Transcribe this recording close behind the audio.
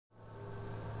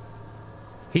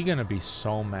He gonna be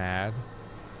so mad.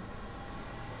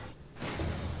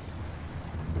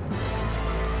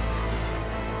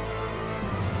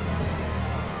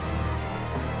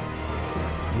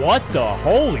 What the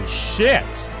holy shit?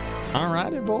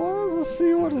 Alrighty, boys, let's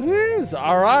see what it is.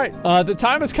 Alright, the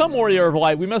time has come, Warrior of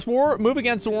Light. We must move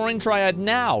against the Warring Triad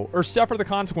now, or suffer the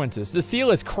consequences. The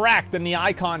seal is cracked and the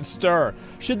icons stir.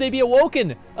 Should they be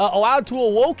awoken, allowed to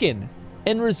awoken,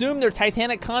 and resume their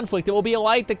titanic conflict, it will be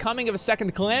like the coming of a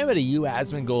second calamity. You,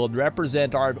 Asmongold,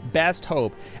 represent our best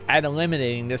hope at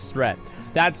eliminating this threat.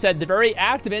 That said, the very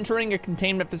act of entering a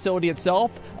containment facility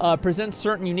itself presents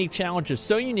certain unique challenges.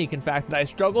 So unique, in fact, that I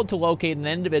struggled to locate an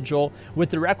individual with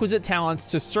the requisite talents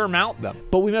to surmount them.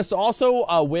 But we must also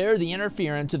wear the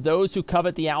interference of those who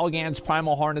covet the Allagan's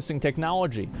primal harnessing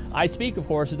technology. I speak, of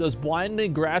course, of those blindly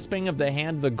grasping of the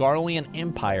hand of the Garlean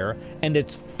Empire and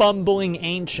its fumbling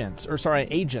agents.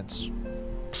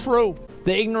 True.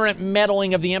 The ignorant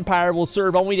meddling of the Empire will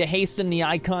serve only to hasten the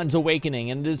Icon's awakening,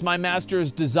 and it is my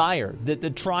master's desire that the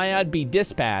Triad be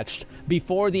dispatched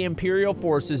before the Imperial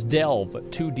forces delve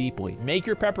too deeply. Make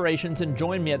your preparations and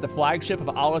join me at the flagship of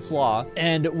Allah's Law,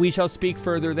 and we shall speak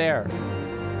further there.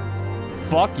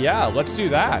 Fuck yeah, let's do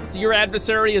that. Your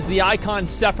adversary is the icon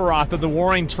Sephirot of the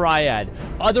Warring Triad,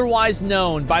 otherwise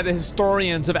known by the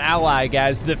historians of Allag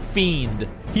as the Fiend.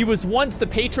 He was once the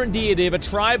patron deity of a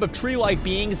tribe of tree-like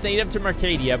beings native to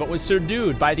Mercadia, but was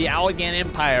subdued by the Allagan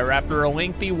Empire after a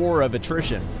lengthy war of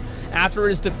attrition. After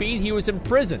his defeat, he was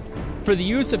imprisoned for the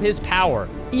use of his power.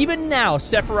 Even now,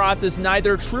 Sephirot is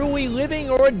neither truly living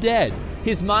or dead.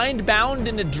 His mind bound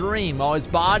in a dream while his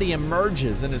body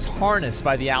emerges and is harnessed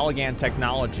by the Allagan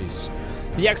technologies.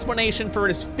 The explanation for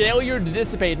his failure to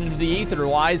dissipate into the ether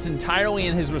lies entirely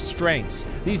in his restraints.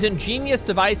 These ingenious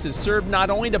devices serve not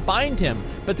only to bind him,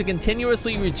 but to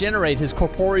continuously regenerate his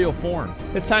corporeal form.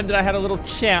 It's time that I had a little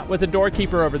chat with the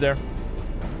doorkeeper over there.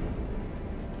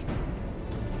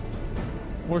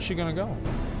 Where's she gonna go?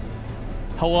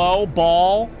 Hello,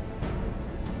 ball?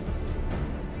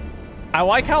 I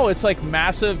like how it's like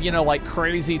massive, you know, like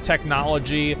crazy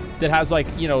technology that has like,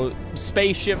 you know,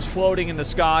 spaceships floating in the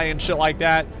sky and shit like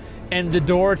that. And the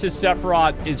door to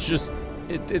Sephirot is just,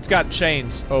 it's got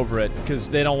chains over it because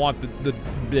they don't want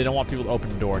they don't want people to open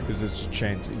the door because it's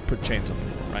chains. You put chains on the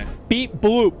door, right? Beep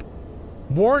bloop.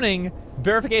 Warning.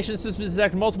 Verification systems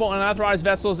detect multiple unauthorized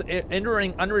vessels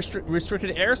entering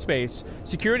unrestricted airspace.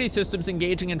 Security systems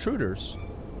engaging intruders.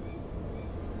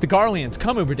 The Garleans,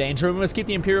 come Uber Danger, we must keep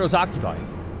the Imperials occupied.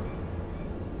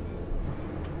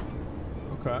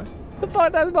 Okay. The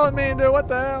fuck that's supposed to mean, dude? What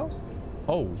the hell?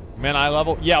 Oh, Min Eye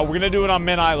level? Yeah, we're gonna do it on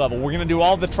Min Eye level. We're gonna do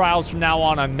all the trials from now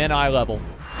on Min Eye level.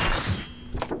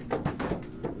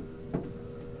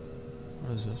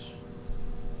 What is this?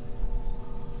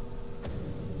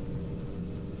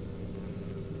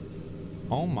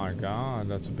 Oh my god,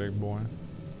 that's a big boy.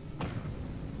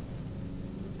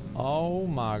 Oh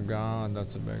my god,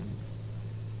 that's a big one.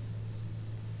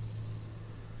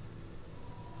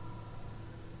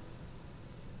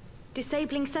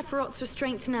 Disabling Sephirot's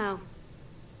restraints now.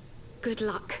 Good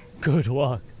luck. Good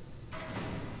luck.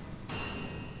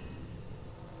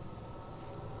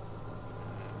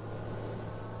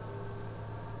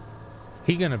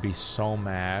 He gonna be so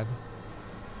mad.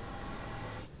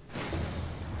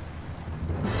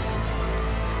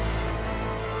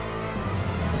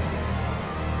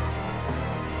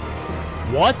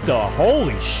 What the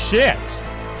holy shit?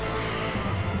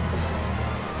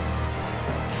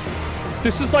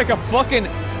 This is like a fucking,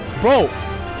 bro,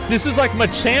 this is like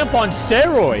Machamp on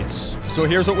steroids. So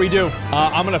here's what we do.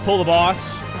 I'm gonna pull the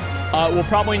boss. We'll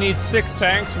probably need 6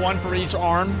 tanks, 1 for each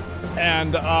arm.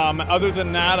 And other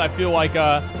than that, I feel like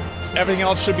everything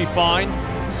else should be fine.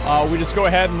 We just go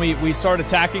ahead and we start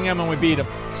attacking him and we beat him.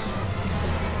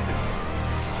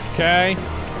 Okay.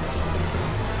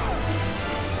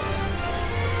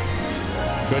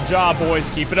 Good job, boys.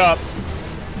 Keep it up.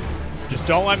 Just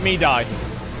don't let me die.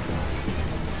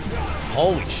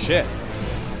 Holy shit.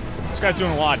 This guy's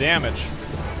doing a lot of damage.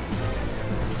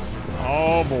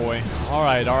 Oh, boy. All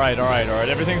right, all right, all right, all right.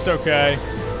 Everything's okay.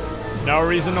 No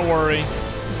reason to worry.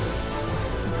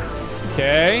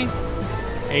 Okay.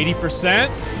 80%.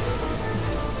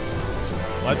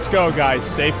 Let's go, guys.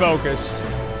 Stay focused.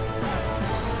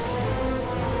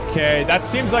 Okay, that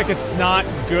seems like it's not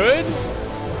good.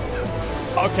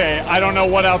 Okay, I don't know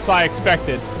what else I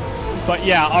expected. But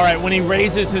yeah, alright, when he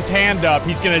raises his hand up,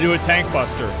 he's gonna do a tank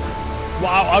buster.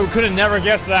 Wow, I could have never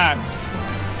guessed that.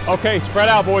 Okay, spread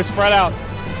out, boys, spread out.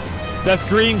 That's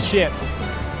green shit.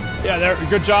 Yeah, there,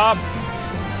 good job.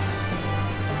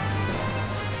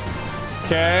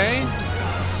 Okay.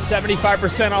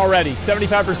 75% already.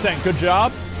 75%. Good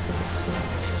job.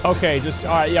 Okay, just...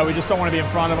 All right, yeah, we just don't want to be in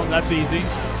front of them. That's easy.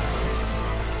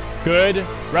 Good.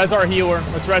 Res our healer.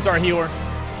 Let's res our healer.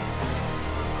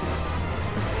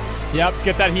 Yep, let's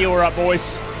get that healer up,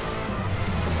 boys.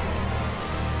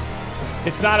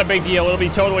 It's not a big deal. It'll be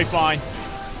totally fine.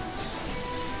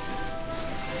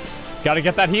 Gotta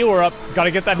get that healer up.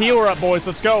 Gotta get that healer up, boys.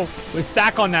 Let's go. Let's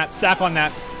stack on that. Stack on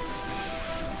that.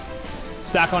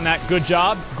 Stack on that. Good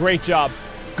job. Great job.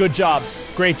 Good job.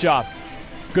 Great job.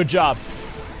 Good job.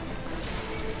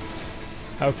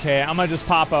 Okay, I'm gonna just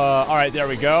pop a... All right, there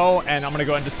we go. And I'm gonna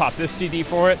go ahead and just pop this CD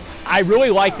for it. I really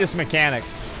like this mechanic.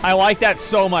 I like that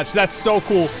so much. That's so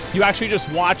cool. You actually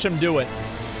just watch him do it.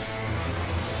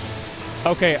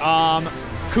 Okay,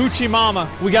 Coochie Mama.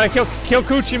 We gotta kill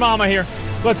Coochie Mama here.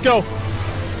 Let's go.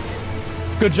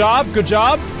 Good job. Good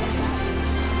job.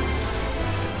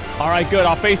 All right, good.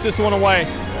 I'll face this one away.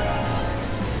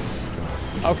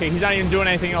 Okay, he's not even doing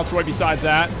anything else right besides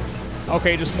that.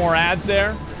 Okay, just more ads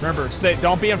there. Remember,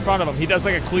 don't be in front of him. He does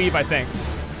like a cleave, I think.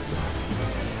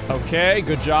 Okay,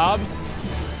 good job.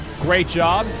 Great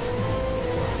job.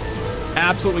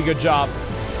 Absolutely good job.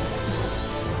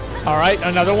 All right,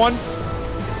 another one.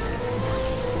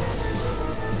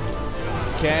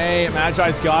 Okay,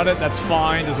 Magi's got it. That's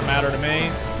fine. Doesn't matter to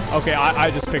me. Okay,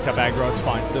 I just picked up aggro. It's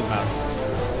fine. Doesn't matter.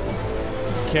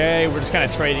 Okay, we're just kind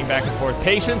of trading back and forth.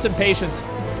 Patience and patience.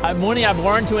 Mooney, I've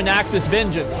learned to enact this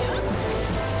vengeance.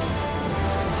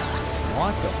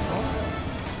 What the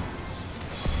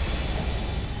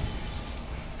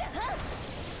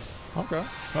fuck? Okay.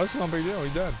 That's no big deal.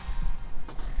 He's dead.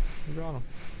 We got him.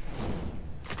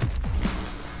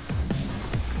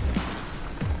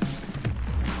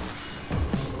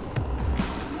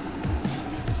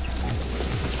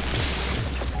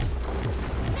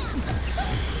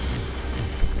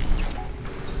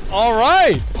 All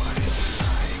right.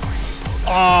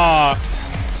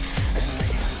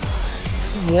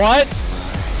 What?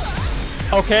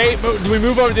 Okay, do we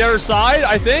move over to the other side,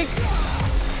 I think?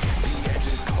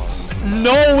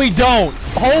 No, we don't.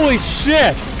 Holy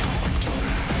shit.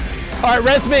 All right,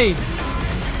 res me.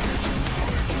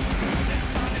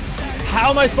 How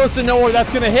am I supposed to know where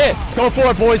that's going to hit? Go for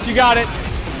it, boys. You got it.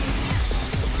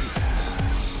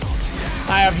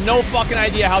 I have no fucking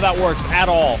idea how that works at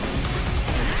all.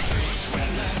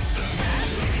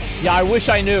 Yeah, I wish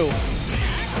I knew.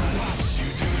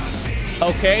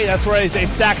 Okay, that's where they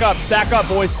stack up. Stack up,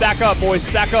 boys. Stack up, boys.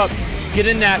 Stack up. Get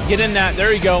in that. Get in that.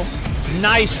 There you go.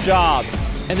 Nice job.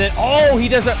 And then, oh, he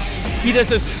does a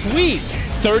sweet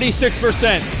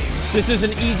 36%. This is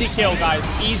an easy kill, guys.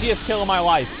 Easiest kill of my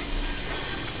life.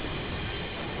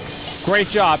 Great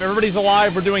job. Everybody's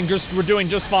alive. We're doing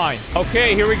just fine.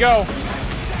 Okay, here we go.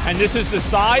 And this is the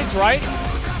sides, right?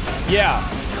 Yeah.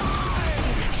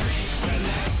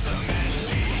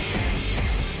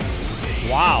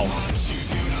 Wow.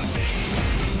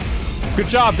 Good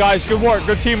job, guys. Good work.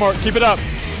 Good teamwork. Keep it up.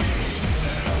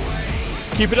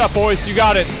 Keep it up, boys. You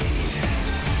got it.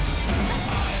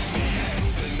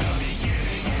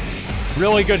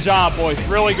 Really good job, boys.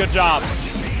 Really good job.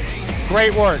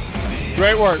 Great work.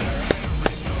 Great work.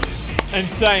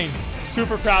 Insane.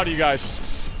 Super proud of you guys.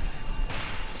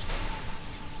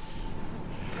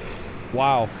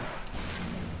 Wow.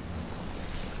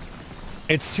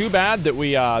 It's too bad that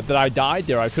that I died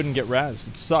there. I couldn't get res.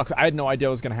 It sucks. I had no idea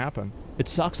what was gonna happen. It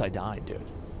sucks I died, dude.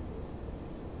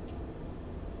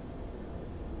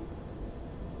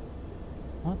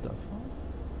 What the fuck?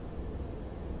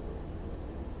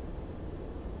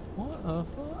 What the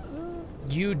fuck?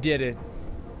 You did it.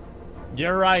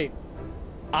 You're right.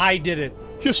 I did it.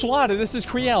 Yashlada, this is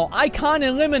Kriel. Icon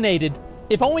eliminated.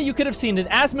 If only you could have seen it.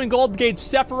 Asmongold gave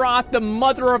Sephirot the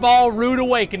mother of all rude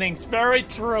awakenings. Very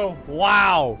true.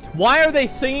 Wow. Why are they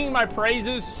singing my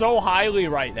praises so highly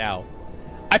right now?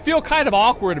 I feel kind of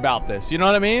awkward about this. You know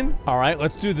what I mean? All right,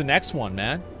 let's do the next one,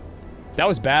 man. That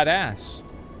was badass.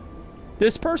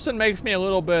 This person makes me a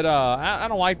little bit, I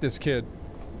don't like this kid.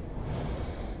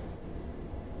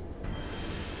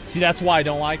 See, that's why I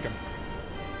don't like him.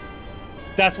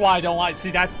 That's why I don't like,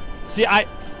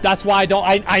 that's why I don't,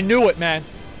 I knew it, man.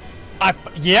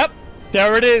 Yep,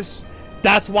 there it is.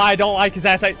 That's why I don't like his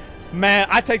ass. Man,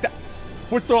 I take that.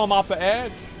 We're throwing him off the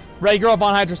edge. Ray Girl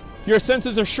Von Hydrus, your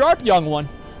senses are sharp, young one.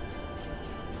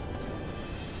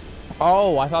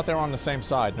 Oh, I thought they were on the same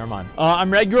side. Never mind.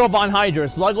 I'm Red Girl Von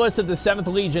Hydrus, Lugless of the 7th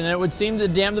Legion, and it would seem the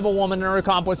damnable woman and her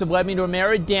accomplice have led me to a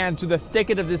married dance through the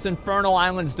thicket of this infernal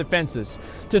island's defenses.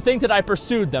 To think that I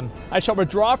pursued them, I shall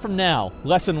withdraw from now.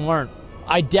 Lesson learnt.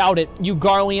 I doubt it. You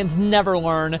Garleans never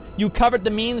learn. You covered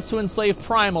the means to enslave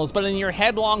primals, but in your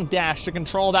headlong dash to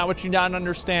control that which you don't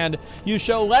understand, you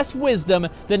show less wisdom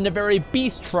than the very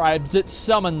beast tribes that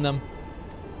summon them.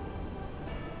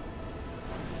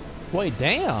 Wait,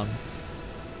 damn.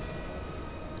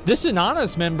 This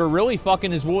Anonymous member really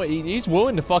fucking he's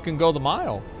willing to fucking go the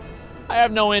mile. I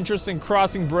have no interest in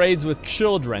crossing braids with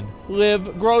children.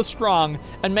 Live, grow strong,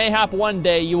 and mayhap one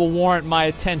day you will warrant my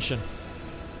attention.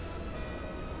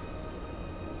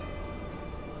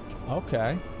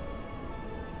 Okay.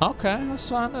 Okay, that's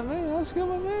fine with me. That's good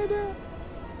with me, dude.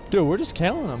 Dude, we're just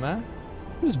killing him, man.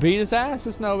 Just beat his ass.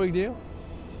 It's no big deal.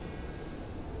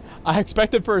 I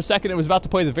expected for a second it was about to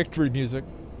play the victory music.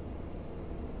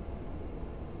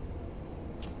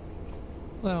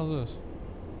 What the hell is this?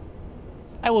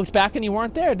 I looked back and you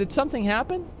weren't there. Did something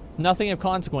happen? Nothing of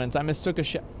consequence. I mistook a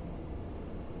shot.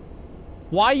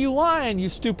 Why you lying, you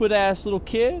stupid ass little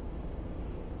kid?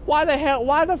 Why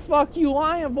the fuck you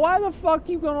lying? Why the fuck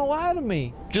you gonna lie to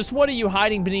me? Just what are you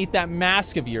hiding beneath that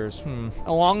mask of yours?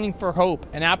 A longing for hope,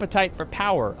 an appetite for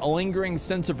power, a lingering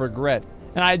sense of regret.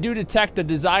 And I do detect a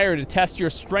desire to test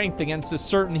your strength against a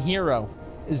certain hero.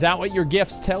 Is that what your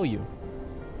gifts tell you?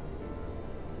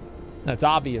 That's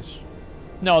obvious.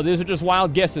 No, these are just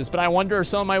wild guesses, but I wonder if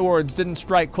some of my words didn't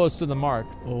strike close to the mark.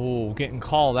 Oh, getting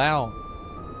called out.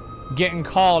 Getting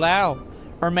called out.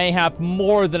 Or mayhap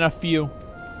more than a few.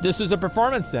 This is a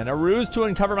performance then, a ruse to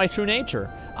uncover my true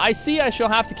nature. I see I shall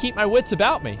have to keep my wits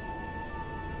about me.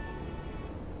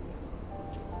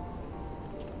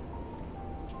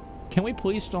 Can we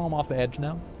please throw him off the edge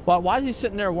now? Why is he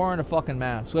sitting there wearing a fucking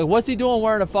mask? Like, what's he doing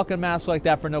wearing a fucking mask like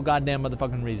that for no goddamn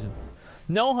motherfucking reason?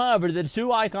 Know, however, the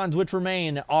two icons which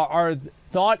remain are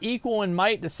thought equal in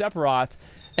might to Sephirot,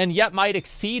 and yet might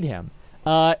exceed him.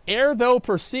 Ere thou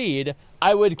proceed,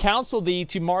 I would counsel thee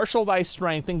to marshal thy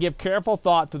strength and give careful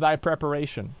thought to thy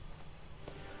preparation.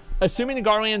 Assuming the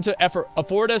Guardians of effort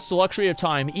afford us the luxury of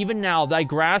time, even now thy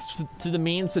grasp to the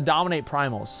means to dominate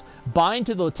primals. Bind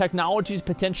to the technology's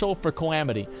potential for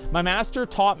calamity. My master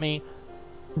taught me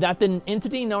that the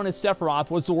entity known as Sephiroth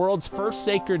was the world's first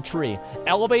sacred tree,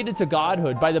 elevated to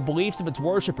godhood by the beliefs of its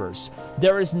worshippers.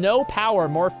 There is no power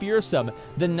more fearsome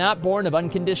than that born of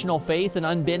unconditional faith and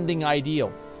unbending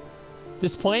ideal.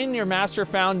 This plain your master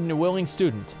found in a willing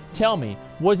student. Tell me,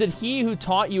 was it he who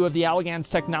taught you of the Allagann's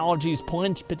technology's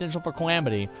potential for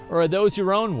calamity, or are those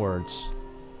your own words?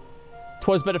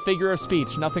 'Twas but a figure of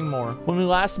speech, nothing more. When we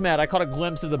last met, I caught a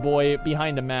glimpse of the boy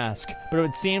behind a mask, but it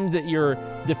would seem that your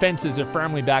defenses are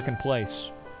firmly back in place.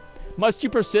 Must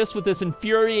you persist with this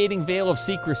infuriating veil of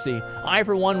secrecy? I,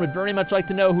 for one, would very much like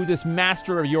to know who this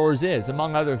master of yours is,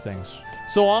 among other things.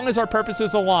 So long as our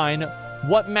purposes align,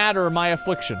 what matter my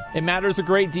affliction? It matters a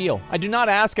great deal. I do not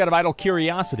ask out of idle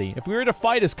curiosity. If we were to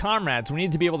fight as comrades, we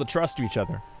need to be able to trust each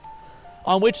other.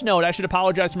 On which note, I should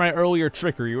apologize for my earlier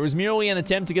trickery. It was merely an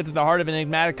attempt to get to the heart of an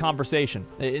enigmatic conversation.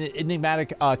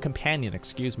 Enigmatic companion,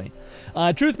 excuse me.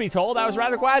 Truth be told, I was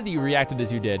rather glad that you reacted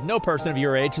as you did. No person of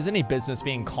your age has any business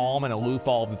being calm and aloof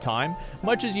all the time,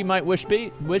 much as you might wish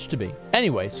to be.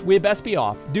 Anyways, we had best be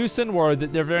off. Do send word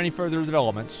that there are any further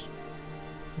developments.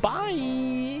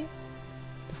 Bye!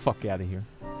 The fuck out of here.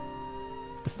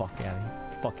 The fuck out of here.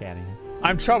 The fuck out of here.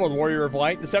 I'm troubled, Warrior of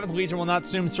Light. The 7th Legion will not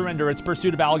soon surrender its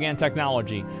pursuit of Allagan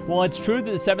technology. While it's true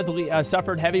that the 7th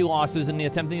suffered heavy losses in the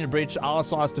attempting to breach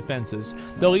Alaslaw's defenses,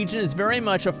 the Legion is very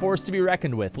much a force to be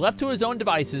reckoned with. Left to his own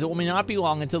devices, it will not be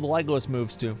long until the Legolas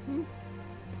moves to.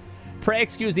 Pray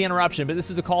excuse the interruption, but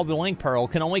this is a call to the Link Pearl.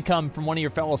 Can only come from one of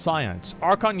your fellow Scions.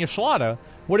 Archon Yashlada,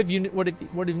 what have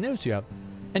news you have?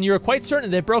 And you're quite certain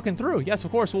they've broken through. Yes,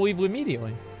 of course, we'll leave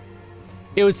immediately.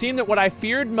 It would seem that what I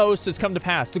feared most has come to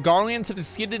pass. The Garleans have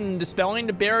succeeded in dispelling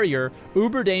the barrier,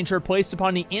 uber danger placed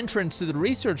upon the entrance to the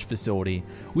research facility.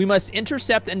 We must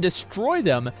intercept and destroy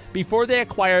them before they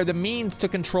acquire the means to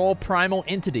control primal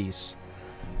entities.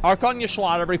 Archon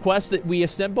Yashlada requests that we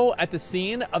assemble at the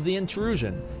scene of the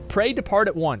intrusion. Pray depart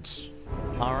at once.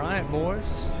 All right,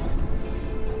 boys.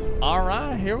 All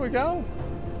right, here we go.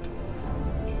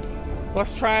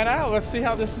 Let's try it out. Let's see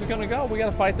how this is gonna go. We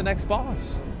gotta fight the next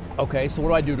boss. Okay, so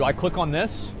what do? Do I click on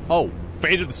this? Oh,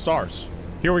 Fate of the Stars.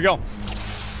 Here we go.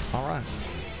 All right.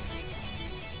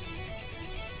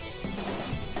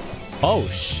 Oh,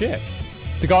 shit.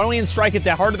 The Guardians strike at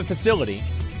the heart of the facility.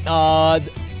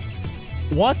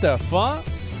 What the fuck?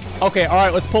 Okay, all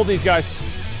right, let's pull these guys.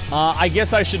 I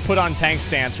guess I should put on tank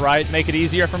stance, right? Make it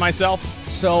easier for myself.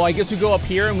 So I guess we go up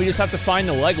here and we just have to find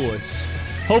the Legolas.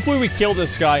 Hopefully we kill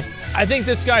this guy. I think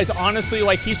this guy's honestly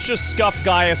like he's just scuffed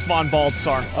Gaius von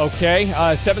Baltzar. Okay,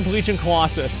 7th Legion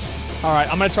Colossus. All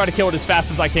right, I'm gonna try to kill it as fast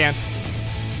as I can.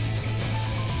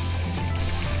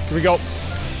 Here we go.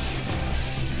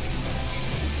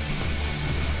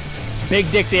 Big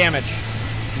dick damage.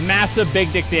 Massive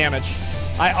big dick damage.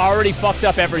 I already fucked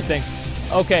up everything.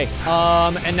 Okay,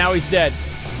 and now he's dead.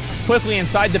 Quickly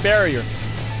inside the barrier.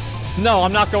 No,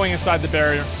 I'm not going inside the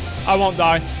barrier. I won't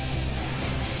die.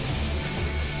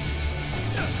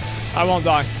 I won't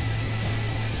die.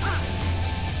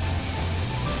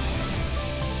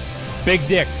 Big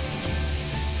dick.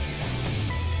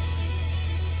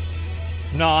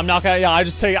 No, I'm not gonna. Yeah,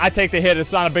 I take the hit.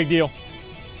 It's not a big deal.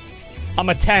 I'm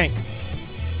a tank.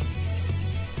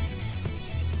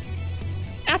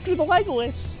 After the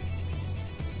Legolas.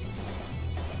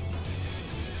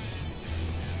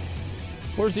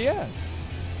 Where's he at?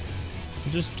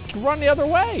 Just run the other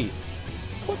way.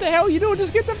 What the hell are you doing?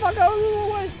 Just get the fuck out of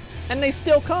the way. And they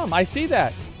still come. I see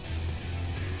that.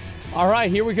 All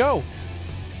right, here we go.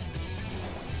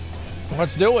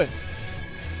 Let's do it.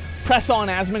 Press on,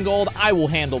 Asmongold. I will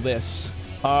handle this.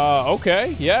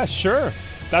 Okay. Yeah, sure.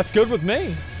 That's good with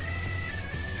me.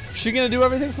 Is she gonna do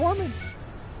everything for me?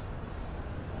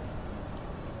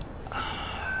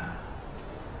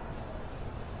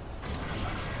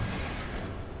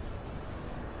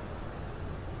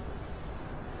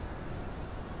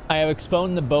 I have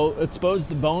exposed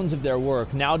the bones of their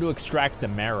work. Now to extract the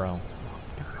marrow.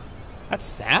 That's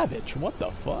savage. What the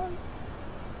fuck?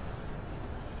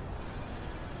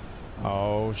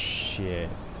 Oh, shit.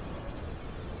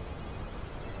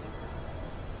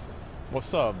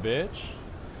 What's up, bitch?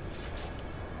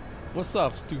 What's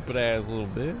up, stupid ass little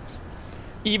bitch?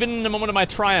 Even in the moment of my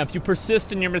triumph, you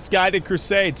persist in your misguided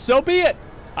crusade. So be it!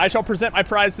 I shall present my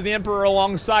prize to the Emperor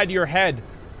alongside your head.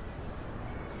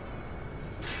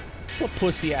 What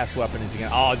pussy-ass weapon is he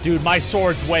gonna... Oh, dude, my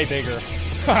sword's way bigger.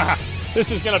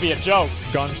 This is gonna be a joke.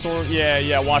 Gun sword?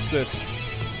 Yeah, watch this.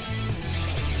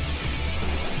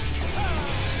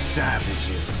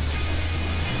 Savages.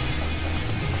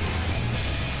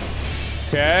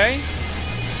 Okay.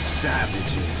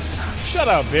 Savages. Shut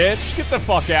up, bitch. Get the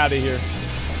fuck out of here.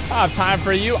 I don't have time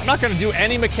for you. I'm not gonna do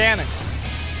any mechanics.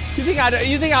 You think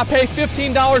I pay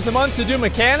 $15 a month to do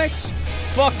mechanics?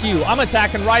 Fuck you. I'm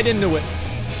attacking right into it.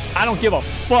 I don't give a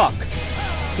fuck.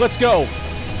 Let's go.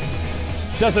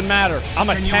 Doesn't matter. I'm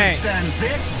a tank. Can you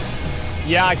withstand this?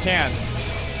 Yeah, I can.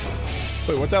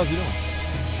 Wait, what the hell is he doing?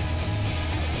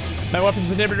 My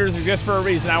weapons inhibitors exist for a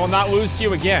reason. I will not lose to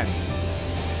you again.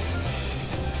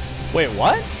 Wait,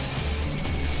 what?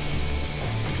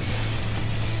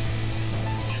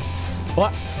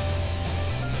 What?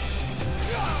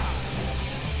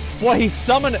 What, he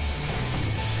summoned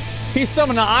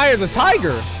the Eye of the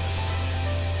Tiger.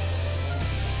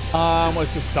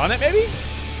 Was to stun it, maybe?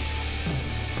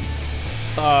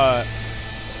 I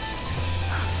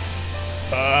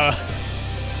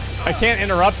can't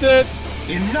interrupt it.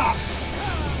 Enough.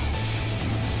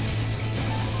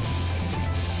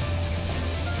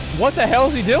 What the hell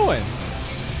is he doing?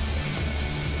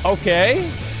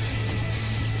 Okay.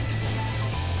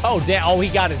 Oh, damn. Oh, he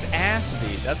got his ass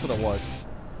beat. That's what it was.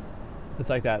 It's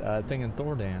like that thing in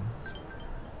Thordan.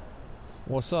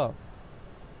 What's up?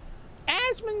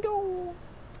 Asmongold.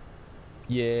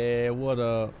 Yeah, what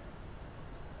up?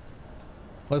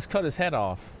 Let's cut his head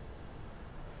off.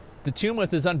 The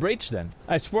tumulth is unbreached then.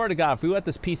 I swear to God, if we let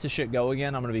this piece of shit go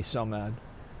again, I'm gonna be so mad.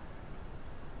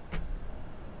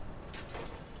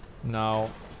 No.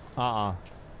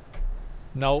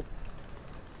 Nope.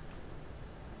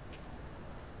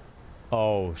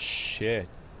 Oh, shit.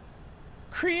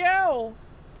 Creel!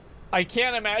 I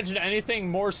can't imagine anything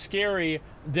more scary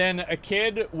than a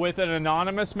kid with an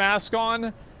anonymous mask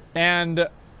on and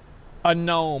a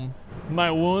gnome.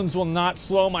 My wounds will not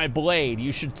slow my blade.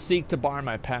 You should seek to bar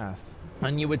my path.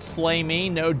 And you would slay me,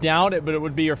 no doubt it, but it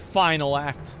would be your final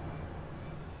act.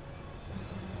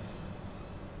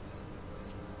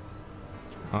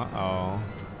 Uh-oh.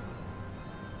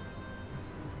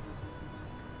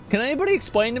 Can anybody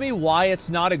explain to me why it's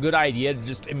not a good idea to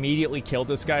just immediately kill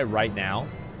this guy right now?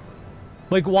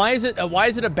 Like, why is it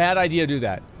a bad idea to do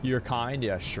that? You're kind?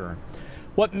 Yeah, sure.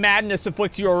 What madness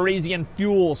afflicts your Arisian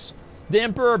fuels? The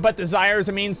Emperor but desires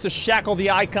a means to shackle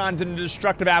the Icons into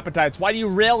destructive appetites. Why do you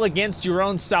rail against your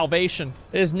own salvation?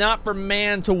 It is not for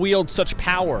man to wield such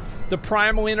power. The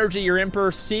primal energy your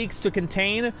Emperor seeks to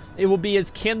contain, it will be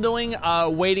his kindling,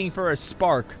 waiting for a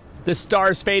spark. The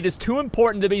star's fate is too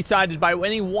important to be decided by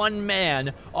any one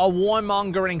man, a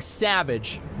warmongering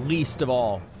savage, least of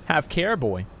all. Have care,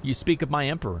 boy. You speak of my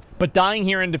Emperor. But dying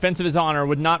here in defense of his honor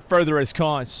would not further his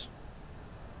cause.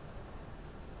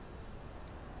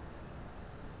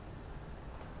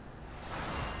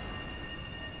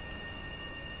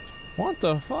 What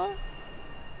the fuck?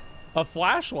 A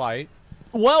flashlight?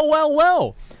 Well, well,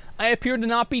 well. I appear to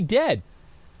not be dead.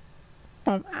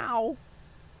 Ow.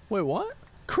 Wait, what?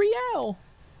 Kriel.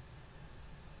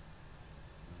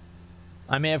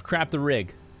 I may have crapped a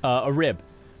rib,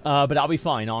 but I'll be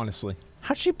fine, honestly.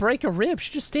 How'd she break a rib?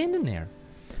 She's just standing there.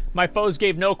 My foes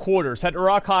gave no quarters. Had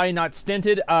Urakai not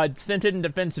stinted in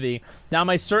defensivity, now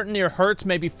my certain near hurts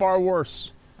may be far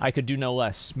worse. I could do no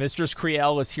less. Mistress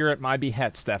Kriel is here at my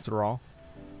behest, after all.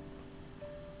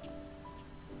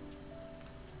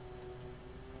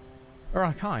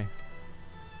 Urakai.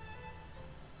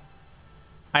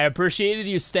 I appreciated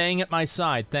you staying at my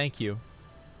side. Thank you.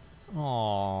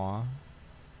 Aww.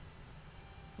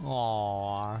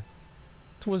 Aww.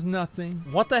 It was nothing.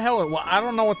 What the hell? Well, I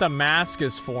don't know what the mask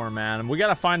is for, man. We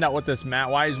gotta find out what this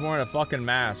why he's wearing a fucking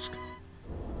mask.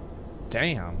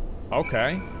 Damn.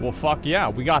 Okay. Well, fuck yeah.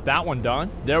 We got that one done.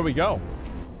 There we go.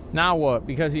 Now what?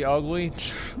 Because he ugly?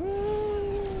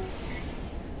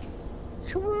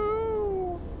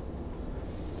 True.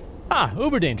 Ah,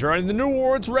 Uber Danger. Are the new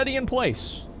wards ready in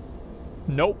place?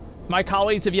 Nope. My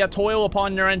colleagues have yet toil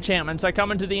upon their enchantments. I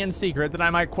come into thee in secret, that I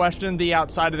might question thee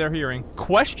outside of their hearing.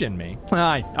 Question me?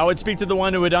 Aye, I would speak to the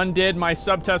one who had undid my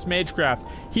subtest magecraft.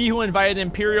 He who invited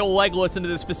Imperial Legolas into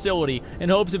this facility in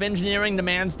hopes of engineering the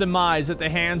man's demise at the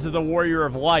hands of the Warrior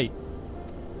of Light.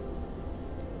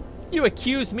 You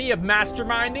accuse me of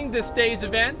masterminding this day's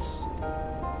events?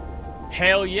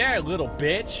 Hell yeah, little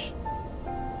bitch.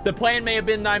 The plan may have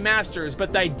been thy master's,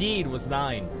 but thy deed was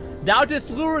thine. Thou didst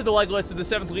lure the Legolas of the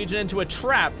 7th Legion into a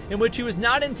trap in which he was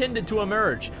not intended to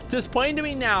emerge. 'Tis plain to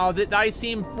me now that thy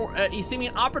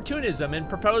seeming opportunism in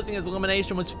proposing his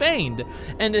elimination was feigned,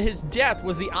 and that his death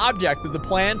was the object of the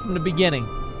plan from the beginning.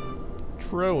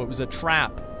 True, it was a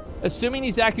trap. Assuming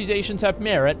these accusations have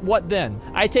merit, what then?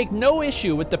 I take no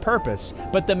issue with the purpose,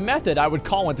 but the method I would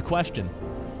call into question.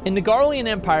 In the Garlean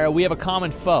Empire, we have a common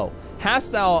foe.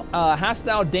 Hast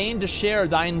thou deigned to share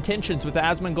thy intentions with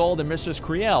Asmongold and Mistress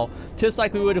Kriel, 'tis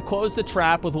like we would have closed the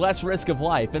trap with less risk of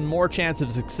life and more chance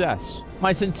of success.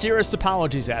 My sincerest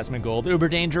apologies, Asmongold. Uber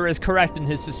Danger is correct in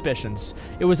his suspicions.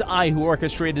 It was I who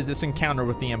orchestrated this encounter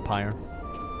with the Empire.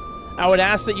 I would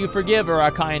ask that you forgive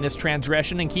Urakai in this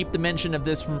transgression and keep the mention of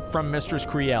this from Mistress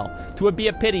Kriel. 'Twould be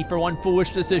a pity for one foolish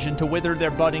decision to wither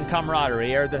their budding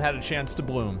camaraderie ere that had a chance to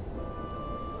bloom.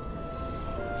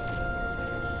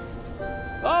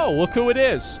 Oh, look who it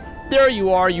is. There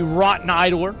you are, you rotten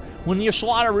idler. When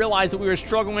Yashlata realized that we were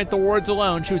struggling with the wards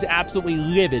alone, she was absolutely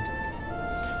livid.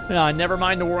 Never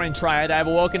mind the Warring Triad. I have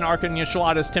awoken Archon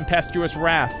Yashlata's tempestuous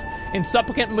wrath. In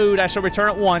supplicant mood, I shall return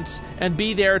at once and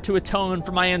be there to atone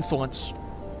for my insolence.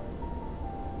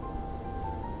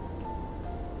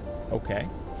 Okay.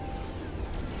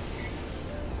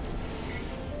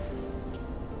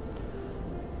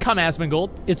 Come,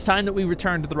 Asmongold. It's time that we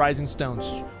return to the Rising Stones.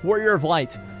 Warrior of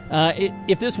Light,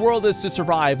 if this world is to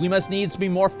survive, we must needs be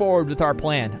more forward with our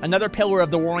plan. Another pillar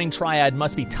of the Warring Triad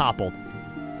must be toppled.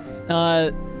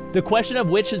 The question of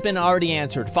which has been already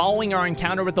answered. Following our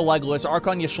encounter with the Legolas,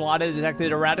 Archon Yashlata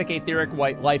detected erratic etheric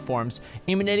white life forms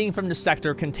emanating from the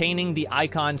sector containing the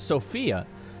icon Sophia,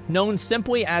 known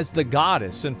simply as the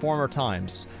Goddess in former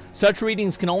times. Such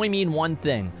readings can only mean one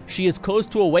thing. She is close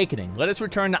to awakening. Let us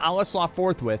return to Alisla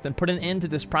forthwith and put an end to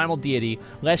this primal deity,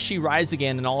 lest she rise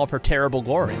again in all of her terrible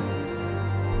glory.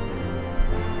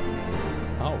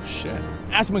 Oh, shit.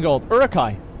 Asmongold,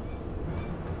 Urakai.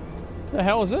 The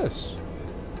hell is this?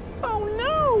 Oh,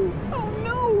 no! Oh,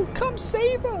 no! Come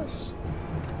save us!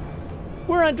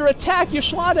 We're under attack.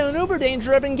 Yashlata and Uber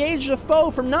Danger have engaged a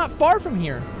foe from not far from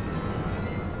here.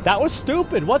 That was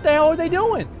stupid. What the hell are they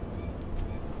doing?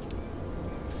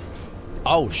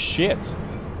 Oh, shit.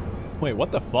 Wait,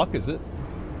 what the fuck is it?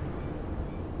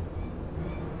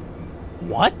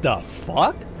 What the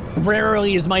fuck?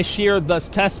 Rarely is my shear thus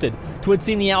tested. 'Twould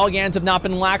seem the Allagans have not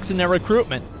been lax in their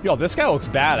recruitment. Yo, this guy looks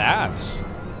badass.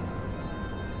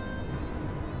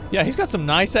 Yeah, he's got some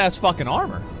nice-ass fucking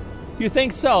armor. You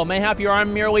think so? Mayhap your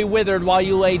arm merely withered while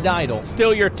you lay idle.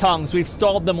 Still your tongues. We've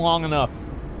stalled them long enough.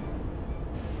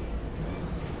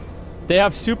 They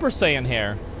have Super Saiyan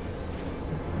hair.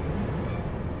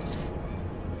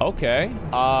 Okay.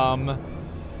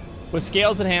 With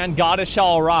scales in hand, Goddess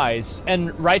shall arise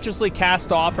and righteously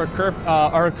cast off her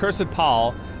accursed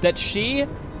pall, that she,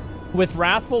 with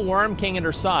wrathful Worm King at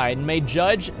her side, may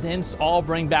judge, hence all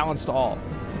bring balance to all.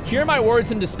 Hear my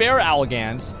words in despair,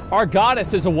 Allagans. Our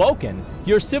goddess is awoken.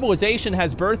 Your civilization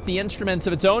has birthed the instruments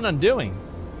of its own undoing.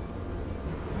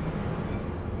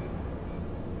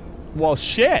 Well,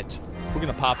 shit. We're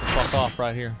gonna pop the fuck off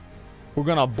right here. We're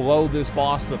gonna blow this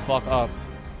boss the fuck up.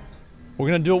 We're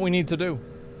gonna do what we need to do.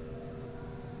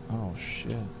 Oh,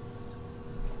 shit.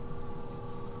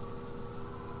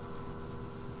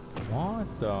 What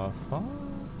the fuck?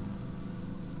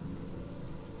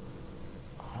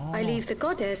 Oh. I leave the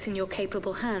goddess in your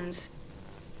capable hands.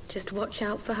 Just watch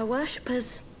out for her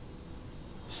worshippers.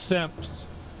 Simps.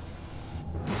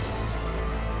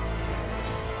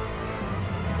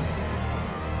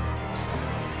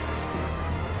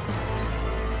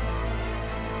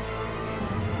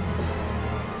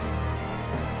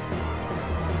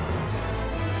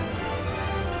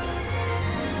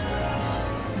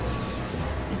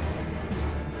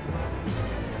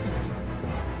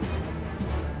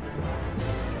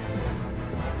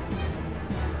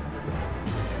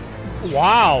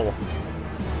 Wow.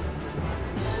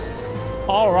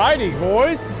 Alrighty,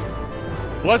 boys.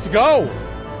 Let's go.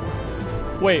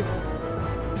 Wait.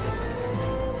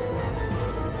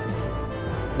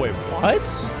 Wait, what?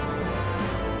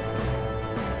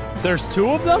 There's two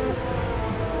of them?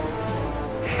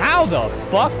 How the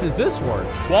fuck does this work?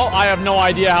 Well, I have no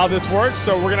idea how this works,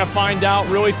 so we're gonna find out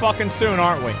really fucking soon,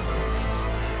 aren't we?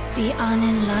 The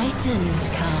unenlightened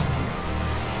come.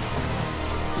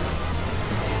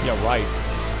 Yeah, right.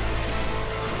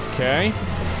 Okay.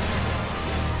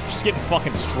 She's getting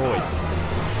fucking destroyed.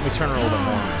 Let me turn her a little bit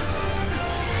more.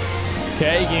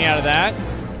 Okay, getting out of that.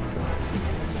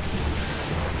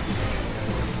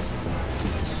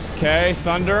 Okay,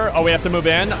 thunder. Oh, we have to move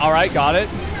in. All right, got it.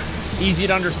 Easy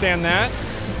to understand that.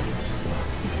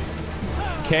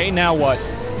 Okay, now what?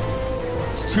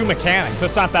 It's two mechanics.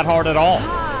 That's not that hard at all.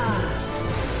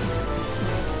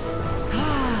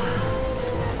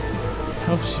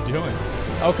 What's she doing?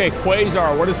 Okay,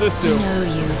 Quasar, what does this do? Know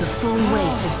you the full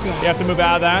weight of death. You have to move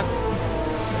out of that.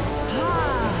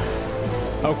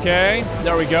 Okay,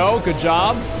 there we go. Good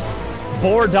job.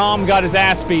 Bordom got his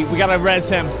ass beat. We gotta res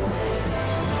him.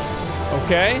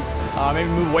 Okay. Maybe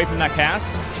move away from that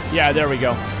cast. Yeah, there we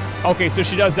go. Okay, so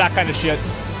she does that kind of shit.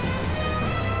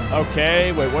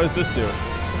 Okay, wait, what does this do?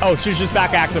 Oh, she's just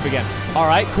back active again. All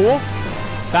right, cool.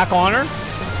 Back on her.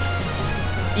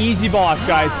 Easy boss,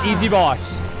 guys. Easy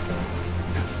boss.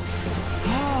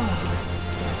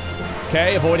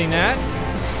 Okay, avoiding that.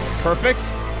 Perfect.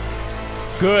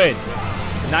 Good.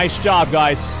 Nice job,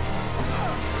 guys.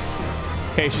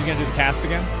 Okay, she's gonna do the cast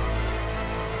again.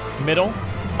 Middle.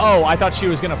 Oh, I thought she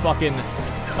was gonna fucking...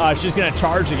 she's gonna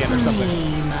charge again or something.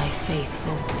 Me, my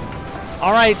faithful.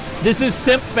 All right, this is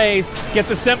simp phase. Get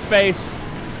the simp phase.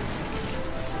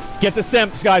 Get the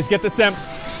simps, guys. Get the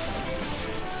simps.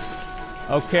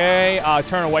 Okay,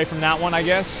 turn away from that one, I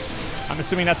guess. I'm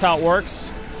assuming that's how it works.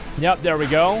 Yep, there we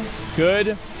go.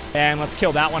 Good. And let's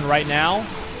kill that one right now.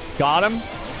 Got him.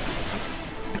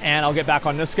 And I'll get back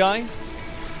on this guy.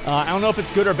 I don't know if it's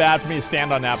good or bad for me to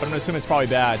stand on that, but I'm going to assume it's probably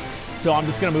bad. So I'm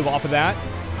just going to move off of that.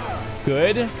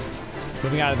 Good.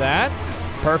 Moving out of that.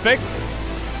 Perfect.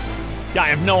 Yeah, I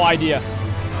have no idea.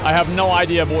 I have no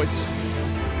idea, boys.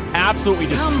 Absolutely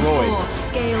destroyed. Come forth,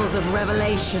 scales of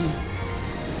revelation.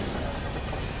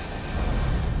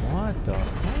 What the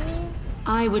hell?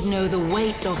 I would know the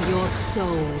weight of your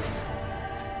souls.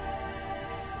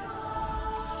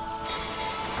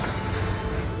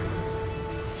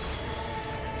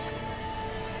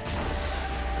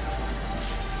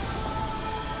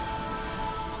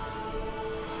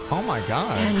 Oh my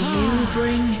god. Can you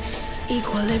bring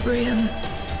equilibrium?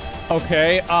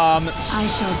 Okay, I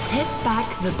shall tip back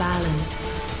the balance.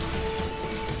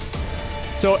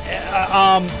 so,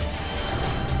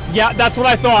 yeah, that's what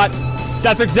I thought.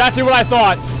 That's exactly what I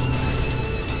thought.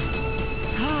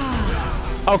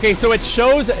 Okay, so it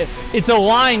shows, it's a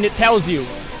line that tells you.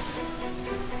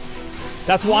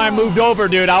 That's why I moved over,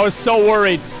 dude. I was so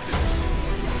worried.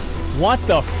 What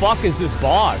the fuck is this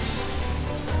boss?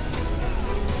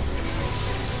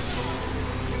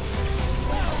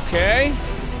 Okay.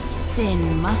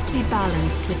 Sin must be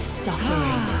balanced with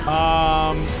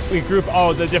suffering. We group,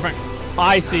 oh, the different,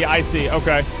 I see,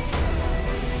 okay.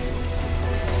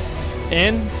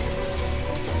 In.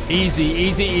 Easy,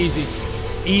 easy, easy.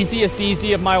 Easiest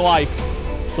easy of my life.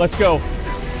 Let's go.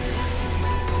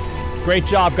 Great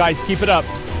job, guys. Keep it up.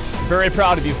 Very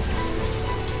proud of you.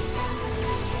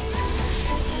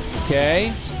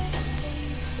 Okay.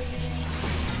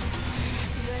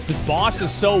 This boss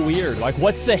is so weird. Like,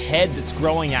 what's the head that's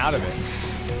growing out of it?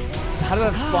 How did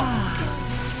that fuck?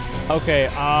 Okay,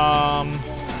 I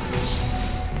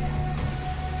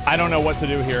don't know what to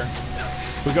do here.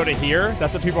 We go to here?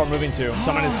 That's what people are moving to.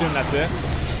 So I'm gonna assume that's it.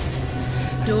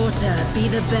 Daughter, be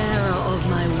the bearer of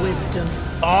my wisdom.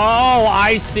 Oh,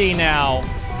 I see now.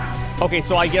 Okay,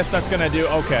 so I guess that's gonna do,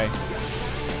 okay.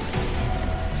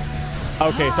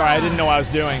 Okay, sorry, I didn't know what I was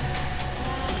doing.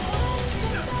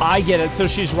 I get it, so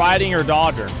she's riding her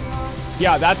daughter.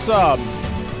 Yeah, that's,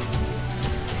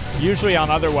 Usually on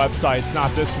other websites,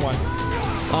 not this one.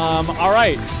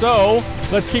 Alright, so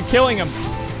let's keep killing him.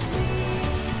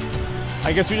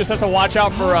 I guess we just have to watch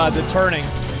out for the turning.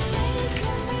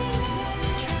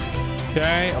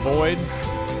 Okay, avoid.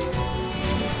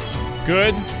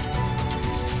 Good.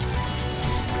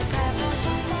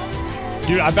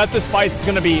 Dude, I bet this fight's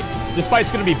gonna be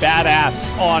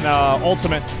badass on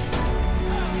Ultimate.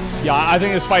 Yeah, I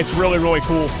think this fight's really, really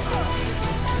cool.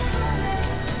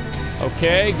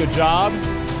 Okay, good job.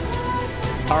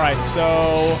 Alright,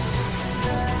 so...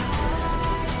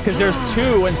 Because there's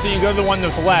two, and so you go to the one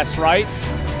with less, right?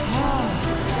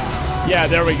 Yeah,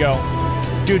 there we go.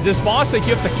 Dude, this boss, like,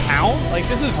 you have to count? Like,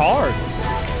 this is hard.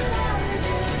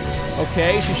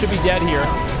 Okay, she should be dead here.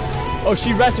 Oh,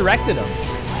 she resurrected him.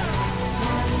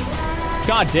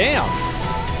 God damn.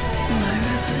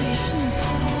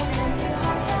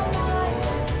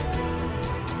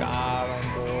 Got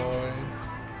him, boys.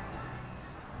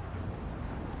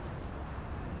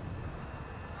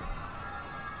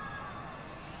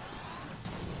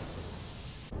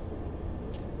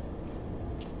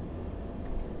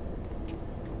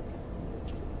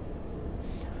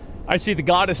 I see the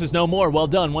goddess is no more. Well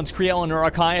done. Once Kriel and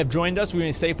Urakai have joined us, we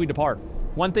may safely depart.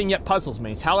 One thing yet puzzles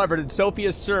me. However, did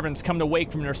Sophia's servants come to wake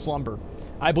from their slumber?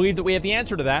 I believe that we have the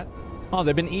answer to that. Oh,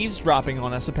 they've been eavesdropping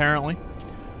on us, apparently.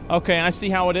 Okay, I see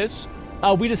how it is.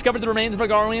 We discovered the remains of a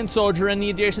Garlean soldier in the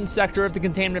adjacent sector of the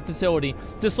containment facility.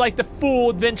 Just like the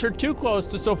fool ventured too close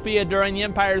to Sophia during the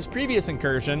Empire's previous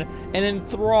incursion and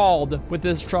enthralled with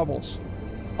his troubles.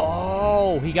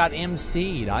 Oh, he got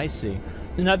MC'd. I see.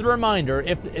 Another reminder,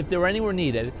 if there were anywhere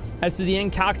needed, as to the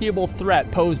incalculable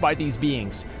threat posed by these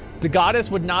beings. The goddess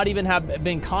would not even have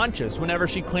been conscious whenever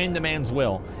she claimed the man's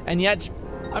will. And yet,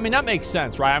 I mean, that makes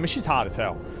sense, right? I mean, she's hot as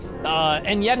hell.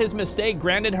 And yet his mistake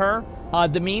granted her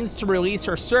the means to release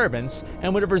her servants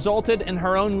and would have resulted in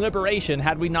her own liberation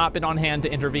had we not been on hand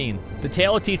to intervene. The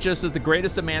tale teaches us that the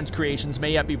greatest of man's creations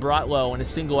may yet be brought low in a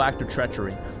single act of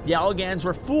treachery. The Allagans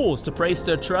were fools to place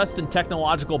their trust in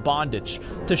technological bondage.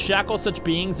 To shackle such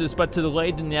beings is but to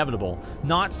delay the inevitable.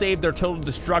 Not save their total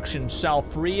destruction shall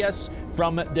free us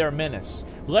from their menace.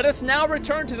 Let us now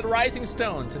return to the Rising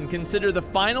Stones and consider the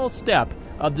final step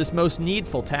of this most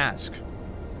needful task.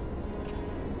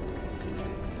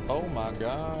 Oh my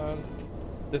god.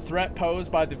 The threat posed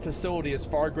by the facility is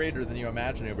far greater than you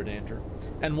imagine, Uberdanger,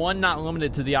 and one not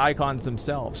limited to the icons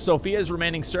themselves. Sophia's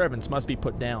remaining servants must be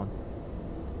put down.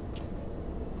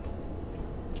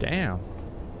 Damn.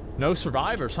 No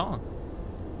survivors, huh?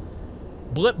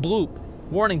 Blip bloop.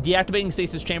 Warning, deactivating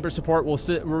stasis chamber support will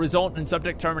result in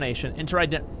subject termination.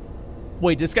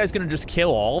 Wait, this guy's gonna just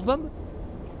kill all of them?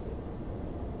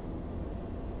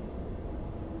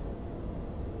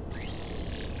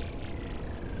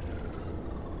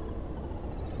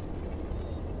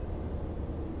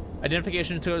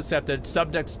 Identification to accepted.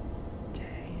 Subjects.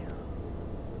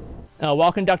 Damn.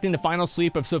 While conducting the final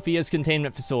sweep of Sophia's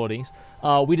containment facilities,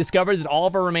 we discovered that all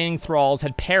of our remaining thralls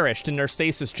had perished in their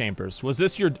stasis chambers. Was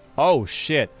this your... Oh,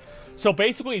 shit. So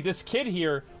basically, this kid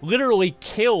here literally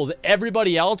killed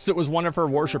everybody else that was one of her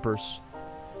worshippers.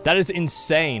 That is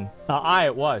insane.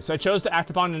 It was. I chose to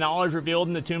act upon the knowledge revealed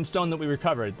in the tombstone that we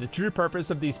recovered. The true purpose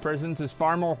of these prisons is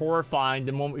far more horrifying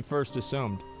than what we first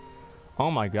assumed. Oh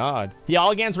my god. The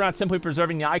Allagans were not simply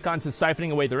preserving the icons and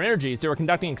siphoning away their energies, they were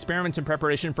conducting experiments in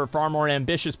preparation for a far more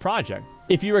ambitious project.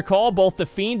 If you recall, both the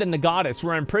Fiend and the Goddess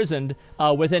were imprisoned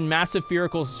within massive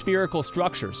spherical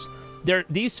structures.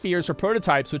 These spheres were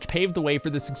prototypes which paved the way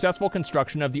for the successful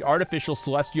construction of the artificial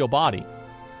celestial body.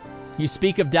 You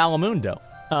speak of Dalamundo.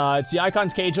 The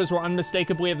icons' cages were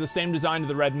unmistakably of the same design of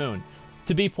the Red Moon.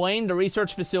 To be plain, the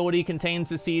research facility contains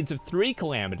the seeds of 3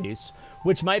 calamities,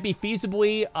 which might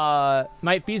feasibly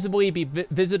be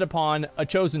visited upon a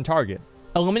chosen target.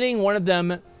 Eliminating one of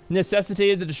them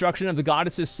necessitated the destruction of the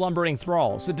goddess's slumbering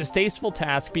thralls, a distasteful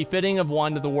task befitting of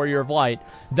one of the Warrior of Light.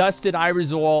 Thus did I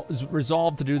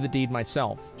resolve to do the deed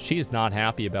myself. She is not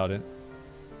happy about it.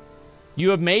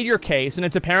 You have made your case, and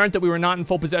it's apparent that we were not in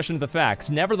full possession of the facts.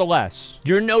 Nevertheless,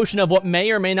 your notion of what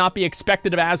may or may not be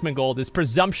expected of Asmongold is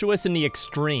presumptuous in the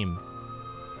extreme.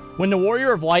 When the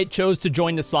Warrior of Light chose to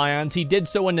join the Scions, he did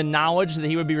so in the knowledge that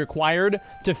he would be required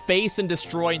to face and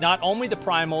destroy not only the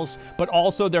Primals, but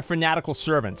also their fanatical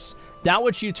servants. That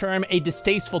which you term a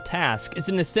distasteful task is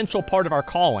an essential part of our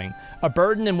calling, a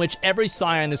burden in which every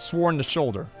Scion is sworn to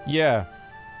shoulder. Yeah,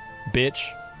 bitch.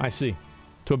 I see.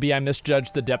 'Twill be I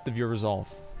misjudged the depth of your resolve.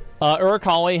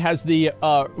 Urukali has the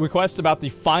request about the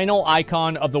final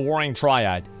icon of the Warring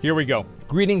Triad. Here we go.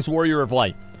 Greetings, Warrior of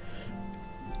Light.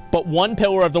 But one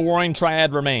pillar of the Warring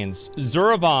Triad remains.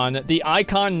 Zurvan, the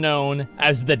icon known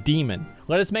as the Demon.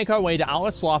 Let us make our way to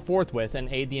Alisloth forthwith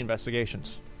and aid the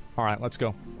investigations. All right, let's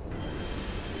go.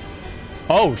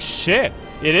 Oh, shit.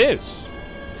 It is.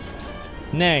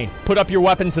 Nay, put up your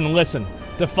weapons and listen.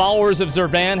 The followers of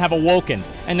Zurvan have awoken,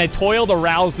 and they toil to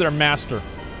rouse their master.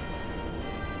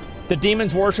 The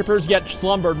demon's worshippers yet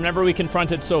slumbered whenever we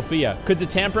confronted Sophia. Could the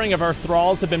tampering of our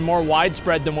thralls have been more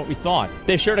widespread than what we thought?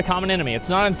 They shared a common enemy. It's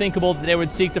not unthinkable that they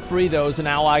would seek to free those an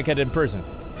ally had imprisoned.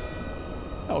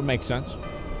 That would make sense.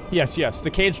 Yes, the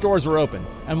cage doors are open.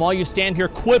 And while you stand here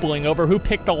quibbling over who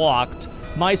picked the lock,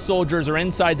 my soldiers are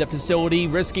inside the facility,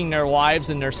 risking their lives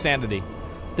and their sanity.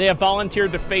 They have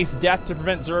volunteered to face death to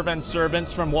prevent Zurvan's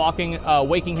servants from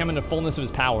waking him in the fullness of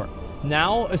his power.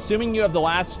 Now, assuming you have the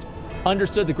last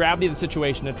understood the gravity of the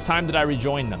situation, it's time that I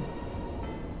rejoin them.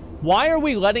 Why are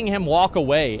we letting him walk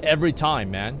away every time,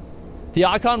 man? The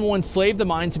Icon will enslave the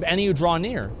minds of any who draw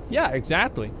near. Yeah,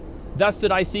 exactly. Thus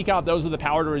did I seek out those with the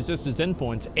power to resist his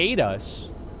influence. Aid us.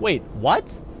 Wait,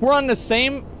 what? We're on the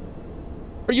same...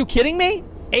 Are you kidding me?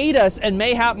 Aid us, and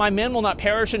mayhap my men will not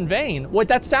perish in vain. What?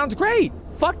 That sounds great.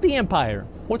 Fuck the Empire.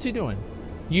 What's he doing?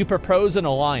 You propose an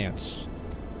alliance.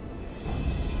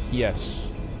 Yes.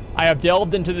 I have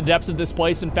delved into the depths of this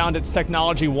place and found its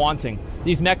technology wanting.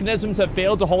 These mechanisms have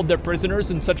failed to hold their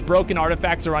prisoners, and such broken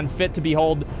artifacts are unfit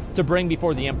to bring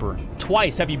before the Emperor.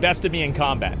 Twice have you bested me in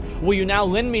combat. Will you now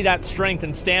lend me that strength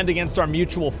and stand against our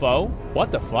mutual foe?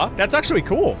 What the fuck? That's actually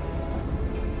cool.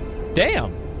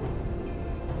 Damn.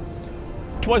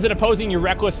 'Twas in opposing your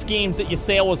reckless schemes that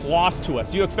Ysayle was lost to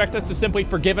us. You expect us to simply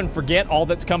forgive and forget all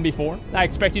that's come before? I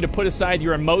expect you to put aside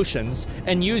your emotions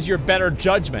and use your better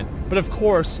judgment. But of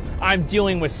course, I'm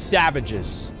dealing with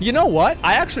savages. You know what?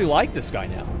 I actually like this guy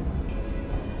now.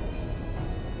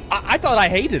 I thought I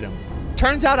hated him.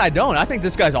 Turns out I don't. I think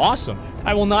this guy's awesome.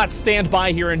 I will not stand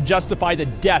by here and justify the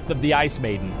death of the Ice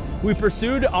Maiden. We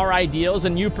pursued our ideals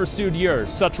and you pursued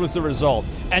yours. Such was the result.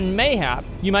 And mayhap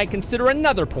you might consider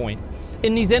another point.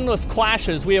 In these endless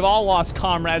clashes, we have all lost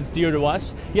comrades dear to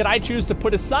us, yet I choose to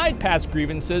put aside past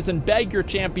grievances and beg your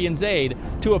champion's aid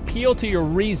to appeal to your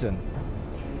reason.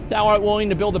 Thou art willing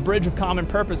to build a bridge of common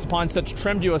purpose upon such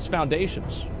tremulous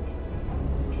foundations.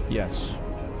 Yes.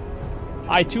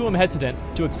 I too am hesitant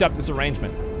to accept this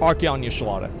arrangement, Archeon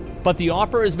Yashlada, but the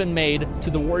offer has been made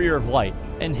to the Warrior of Light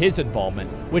and his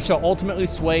involvement, which shall ultimately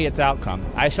sway its outcome.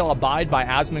 I shall abide by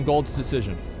Asmongold's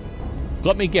decision.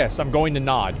 Let me guess, I'm going to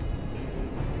nod.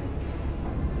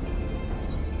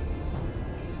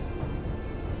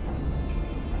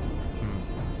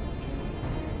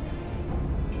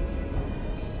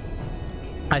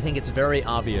 I think it's very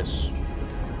obvious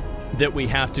that we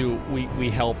have to, we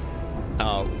help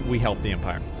the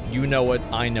Empire. You know it,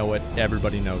 I know it,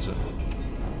 everybody knows it.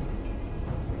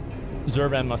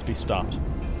 Zurvan must be stopped.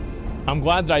 I'm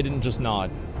glad that I didn't just nod.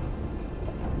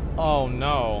 Oh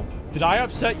no. Did I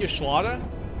upset Yashlada?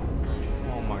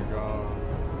 Oh my god.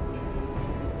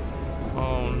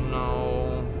 Oh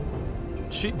no.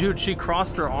 Dude, she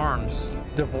crossed her arms.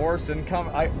 Divorce,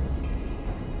 income,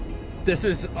 This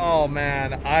is, oh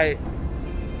man,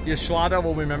 Yashlada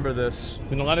will remember this.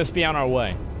 Then let us be on our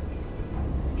way.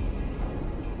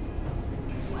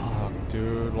 Fuck,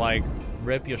 dude, like,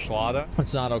 rip Yashlada?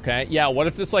 It's not okay. Yeah, what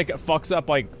if this, like, fucks up,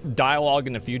 like, dialogue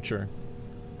in the future?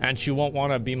 And she won't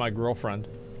want to be my girlfriend.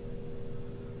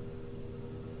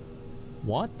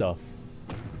 What the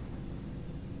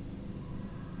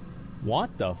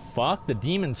What the fuck? The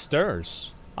demon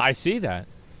stirs. I see that.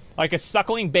 Like a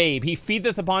suckling babe, he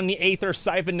feedeth upon the aether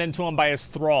siphoned into him by his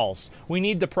thralls. We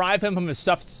need to deprive him of his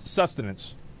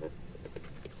sustenance.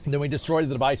 And then we destroy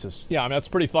the devices. Yeah, I mean, that's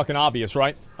pretty fucking obvious,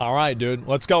 right? All right, dude.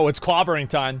 Let's go. It's clobbering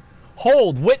time.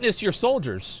 Hold. Witness your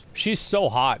soldiers. She's so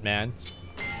hot, man.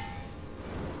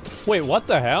 Wait, what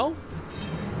the hell?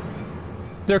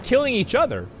 They're killing each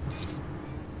other.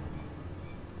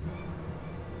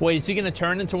 Wait, is he going to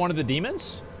turn into one of the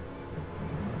demons?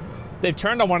 They've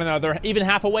turned on one another. Even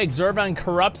half awake, Zurvan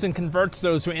corrupts and converts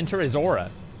those who enter his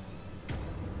aura.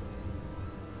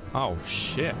 Oh,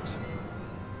 shit.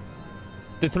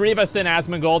 The three of us in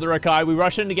Asmongold or Akai, we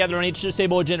rush in together and each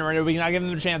disable a generator. We cannot give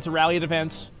them a chance to rally a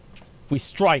defense. We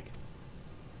strike.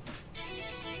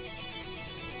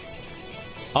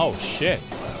 Oh, shit.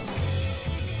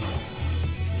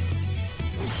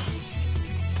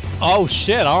 Oh,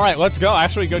 shit. All right, let's go.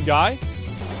 Actually, good guy.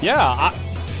 Yeah,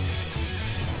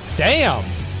 damn.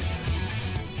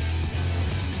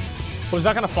 Was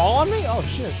that gonna fall on me? Oh,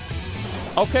 shit.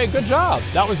 Okay, good job.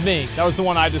 That was me. That was the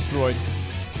one I destroyed.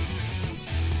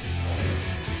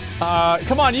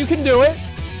 Come on, you can do it.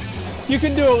 You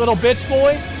can do it, little bitch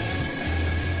boy.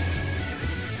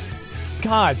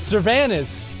 God, Zurvan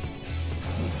is...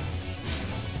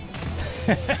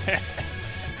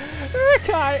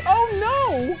 Urkai! Oh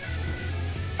no!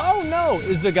 Oh no!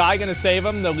 Is the guy gonna save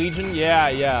him? The Legion? Yeah,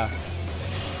 yeah.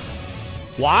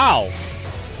 Wow!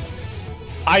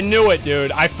 I knew it,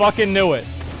 dude. I fucking knew it.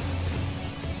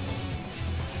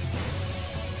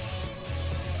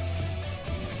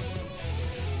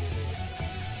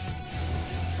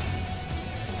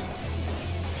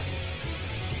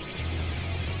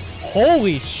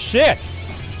 Holy shit!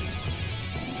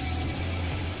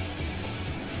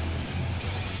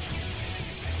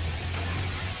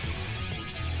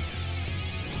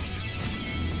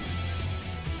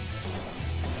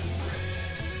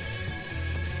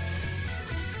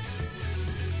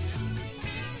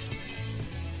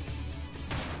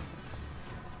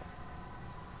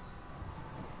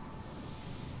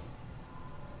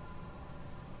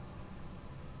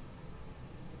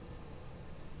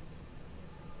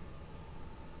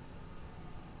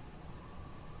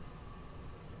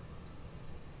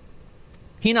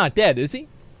 He not dead, is he?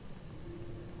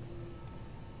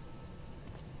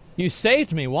 You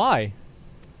saved me, why?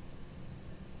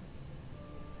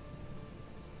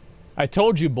 I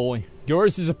told you, boy.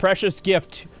 Yours is a precious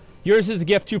gift. Yours is a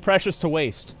gift too precious to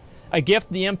waste. A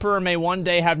gift the Emperor may one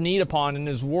day have need upon in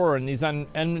his war in these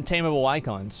untamable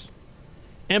icons.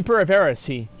 Emperor of Eris,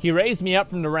 he raised me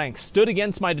up from the ranks, stood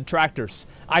against my detractors.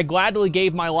 I gladly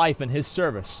gave my life in his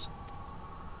service.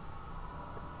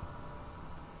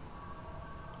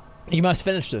 You must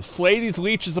finish this. Slay these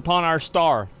leeches upon our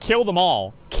star. Kill them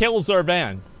all. Kill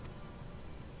Zurvan.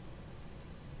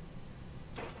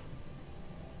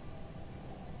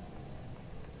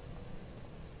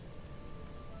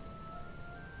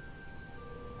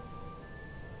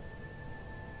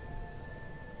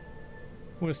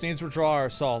 We must needs withdraw our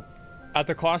assault. At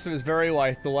the cost of his very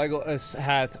life, the Legolas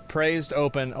hath praised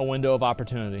open a window of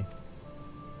opportunity.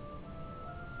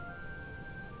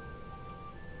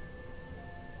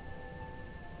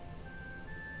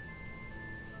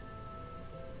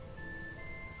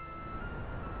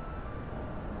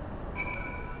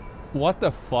 What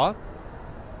the fuck?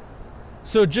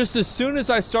 So just as soon as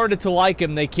I started to like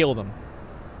him, they killed him.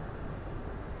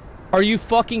 Are you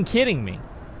fucking kidding me?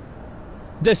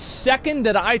 The second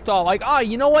that I thought like, oh,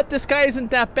 you know what? This guy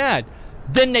isn't that bad.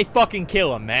 Then they fucking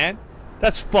kill him, man.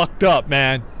 That's fucked up,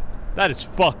 man. That is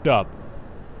fucked up.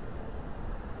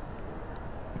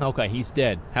 Okay, he's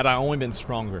dead. Had I only been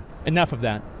stronger. Enough of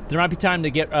that. There might be time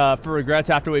to get for regrets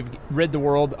after we've rid the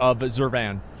world of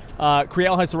Zurvan.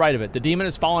 Creel has the right of it. The demon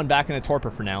has fallen back in a torpor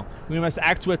for now. We must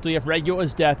act swiftly if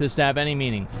Regula's death is to have any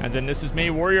meaning. And then this is me,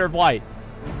 Warrior of Light.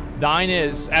 Thine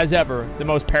is, as ever, the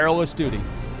most perilous duty.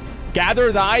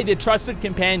 Gather thy the trusted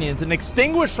companions and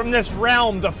extinguish from this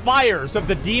realm the fires of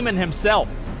the demon himself.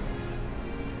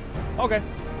 Okay.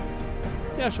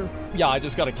 Yeah, sure. Yeah, I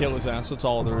just gotta kill his ass. That's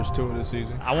all there is to it. It's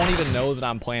easy. I won't even know that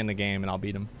I'm playing the game and I'll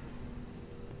beat him.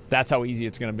 That's how easy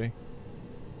it's gonna be.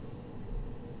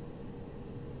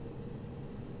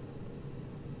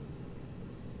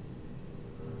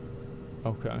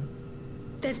 Okay.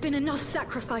 There's been enough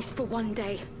sacrifice for one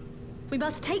day. We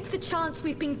must take the chance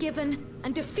we've been given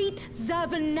and defeat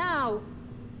Zurvan now.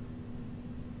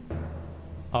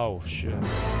 Oh, shit. Okay.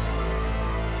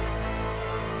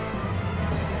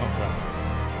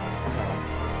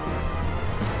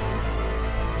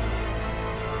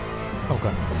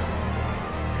 Okay.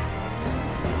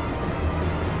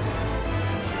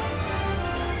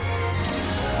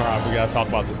 Alright, we gotta talk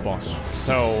about this boss.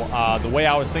 So, the way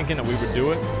I was thinking that we would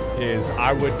do it is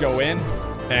I would go in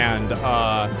and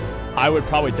I would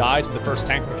probably die to the first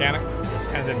tank mechanic,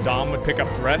 and then Dom would pick up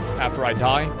threat after I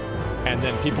die, and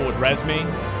then people would res me,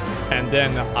 and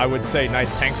then I would say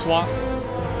nice tank swap,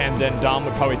 and then Dom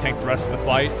would probably tank the rest of the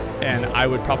fight, and I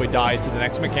would probably die to the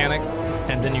next mechanic,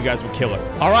 and then you guys would kill it.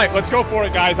 Alright, let's go for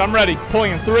it, guys. I'm ready.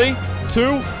 Pulling in 3,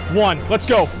 2, 1. Let's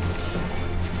go.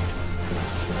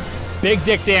 Big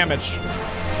dick damage.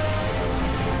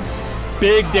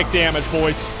 Big dick damage,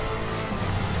 boys.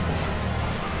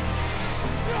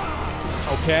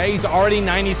 Okay, he's already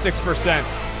 96%.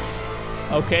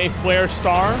 Okay, Flare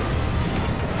Star.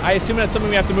 I assume that's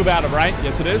something we have to move out of, right?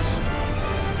 Yes, it is.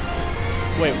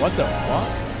 Wait, what the fuck?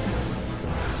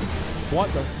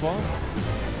 What the fuck?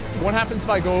 What happens if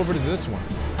I go over to this one?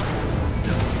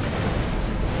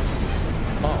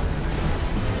 Oh.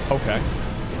 Okay.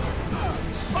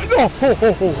 No! Oh, oh,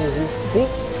 oh, oh,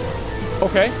 oh.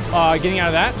 Okay, getting out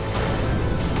of that.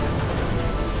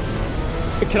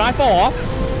 Can I fall off?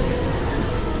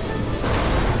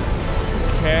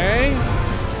 Okay.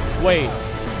 Wait.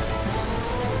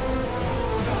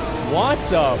 What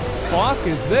the fuck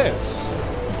is this?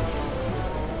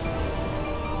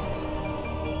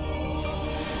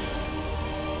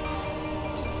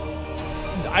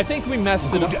 I think we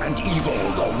messed it up. Good and evil,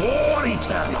 the war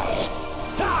eternal.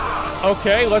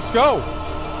 Okay, let's go.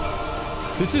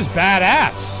 This is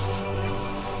badass.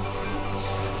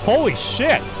 Holy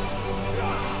shit.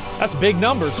 That's big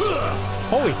numbers.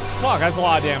 Holy fuck, that's a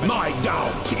lot of damage. My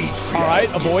doubt is fled. All right,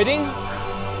 avoiding.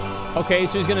 Okay,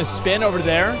 so he's gonna spin over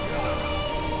there.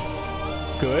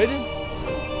 Good.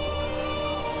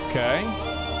 Okay.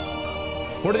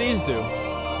 What do these do?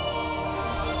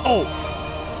 Oh!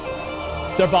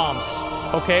 They're bombs.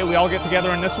 Okay, we all get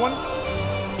together in this one.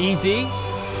 Easy.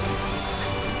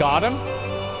 Got him.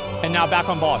 And now back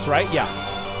on boss, right? Yeah.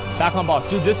 Back on boss.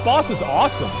 Dude, this boss is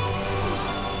awesome.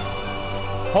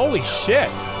 Holy shit.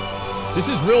 This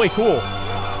is really cool.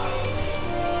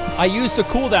 I used a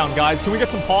cooldown, guys. Can we get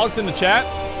some pogs in the chat?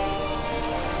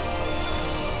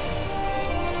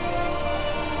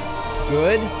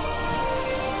 Good.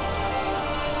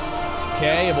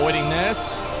 Okay, avoiding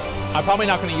this. I'm probably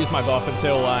not going to use my buff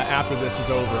until after this is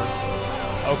over.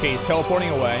 Okay, he's teleporting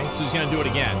away, so he's going to do it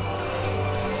again.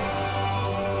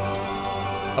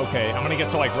 Okay, I'm going to get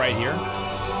to, like, right here.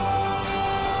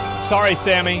 Sorry,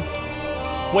 Sammy.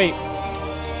 Wait.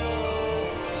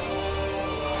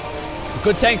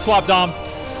 Good tank swap, Dom.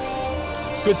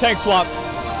 Good tank swap.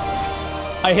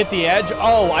 I hit the edge.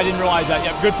 Oh, I didn't realize that.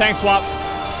 Yep, good tank swap.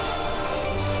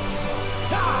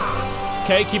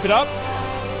 Okay, keep it up.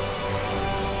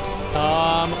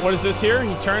 What is this here?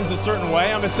 He turns a certain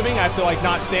way, I'm assuming. I have to, like,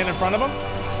 not stand in front of him.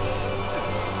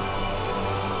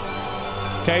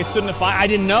 Okay, stood in the fight. I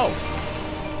didn't know.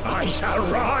 I shall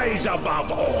rise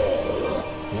above all.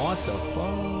 What the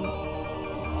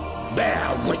fuck?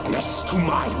 Bear witness to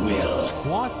my will.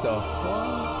 What the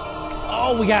fuck?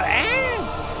 Oh, we got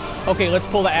ads. Okay, let's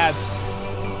pull the ads.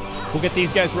 We'll get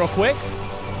these guys real quick.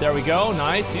 There we go.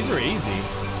 Nice. These are easy.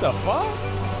 What the fuck?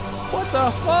 What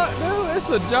the fuck, dude? This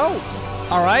is a joke.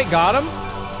 All right, got him.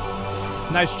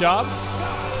 Nice job.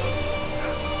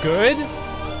 Good.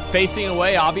 Facing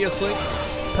away, obviously.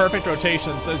 Perfect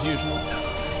rotations, as usual.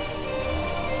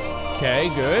 Okay,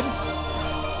 good.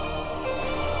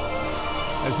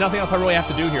 There's nothing else I really have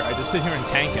to do here. I just sit here and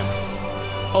tank him.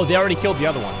 Oh, they already killed the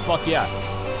other one. Fuck yeah.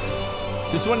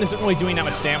 This one isn't really doing that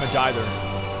much damage either.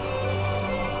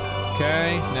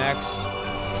 Okay, next.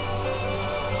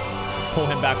 Pull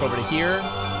him back over to here.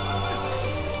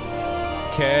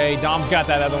 Okay, Dom's got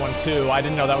that other one too. I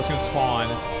didn't know that was going to spawn.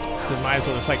 So might as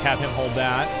well just, like, have him hold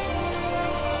that.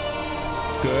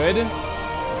 Good.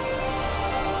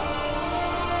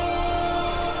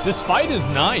 This fight is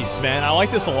nice, man. I like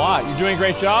this a lot. You're doing a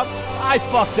great job. I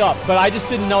fucked up, but I just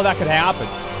didn't know that could happen.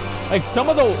 Like, some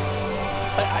of the...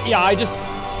 yeah, I just...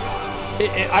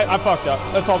 I fucked up.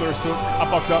 That's all there is to it. I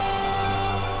fucked up.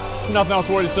 Nothing else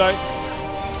worth to say.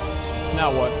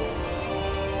 Now what?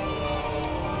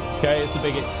 Okay, it's a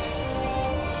biggie.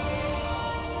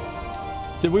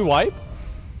 Did we wipe?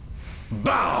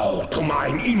 Bow to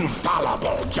mine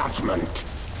infallible judgment.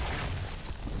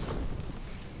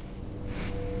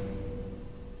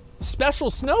 Special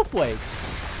snowflakes.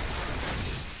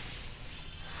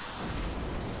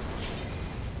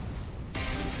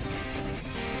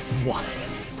 What?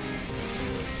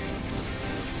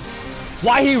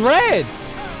 Why he red?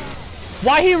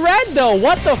 Why he red though?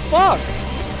 What the fuck?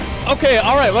 Okay,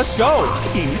 all right, let's go.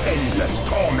 In endless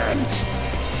torment.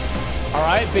 All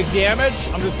right, big damage.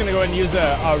 I'm just gonna go ahead and use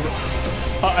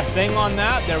a thing on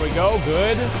that. There we go,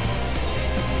 good.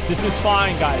 This is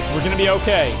fine, guys. We're gonna be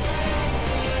okay.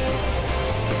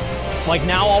 Like,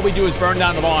 now all we do is burn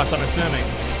down the boss, I'm assuming.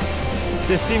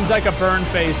 This seems like a burn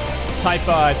phase type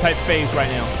phase right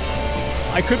now.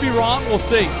 I could be wrong, we'll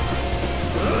see.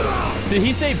 Did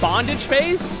he say bondage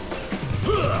phase?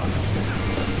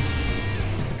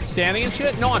 Standing and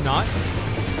shit? No, I'm not.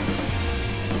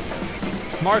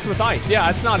 Marked with ice. Yeah,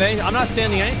 it's not any. I'm not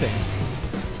standing anything.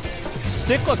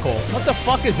 Cyclical. What the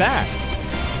fuck is that?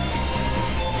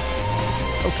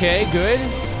 Okay, good.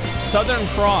 Southern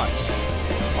Cross.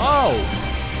 Oh.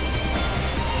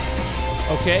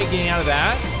 Okay, getting out of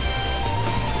that.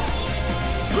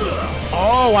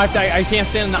 Oh, I can't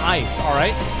stand in the ice. All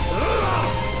right.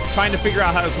 Trying to figure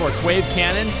out how this works. Wave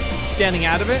cannon. Standing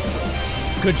out of it.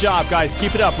 Good job, guys.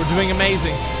 Keep it up. We're doing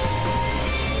amazing.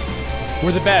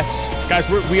 We're the best. Guys,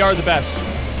 we are the best.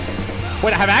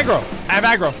 Wait, I have aggro. I have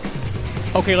aggro.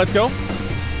 Okay, let's go.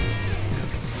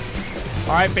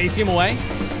 All right, face him away.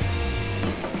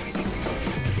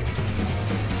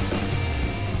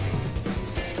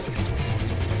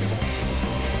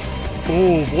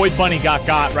 Ooh, Void Bunny got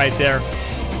right there.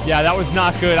 Yeah, that was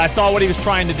not good. I saw what he was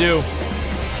trying to do.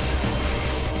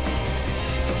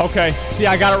 Okay, see,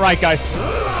 I got it right, guys.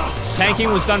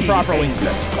 Tanking was done properly.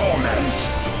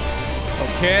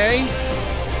 Okay.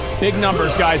 Big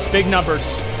numbers, guys. Big numbers.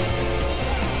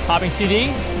 Hopping CD.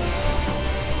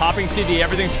 Hopping CD.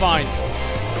 Everything's fine.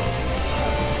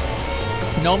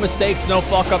 No mistakes, no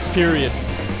fuck-ups, period.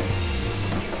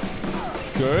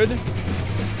 Good.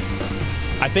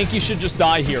 I think you should just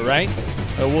die here, right?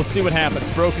 We'll see what happens.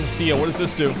 Broken seal. What does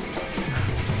this do?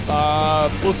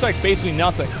 Looks like basically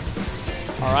nothing.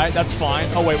 All right, that's fine.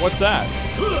 Oh, wait, what's that?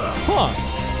 Huh.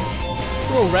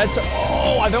 Little red...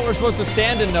 Oh, I thought we were supposed to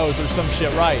stand in those or some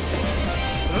shit, right.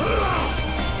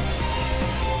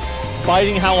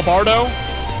 Biting Halabardo.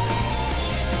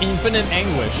 Infinite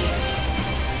anguish.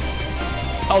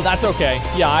 Oh, that's okay.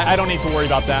 Yeah, I don't need to worry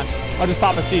about that. I'll just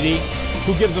pop a CD.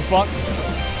 Who gives a fuck?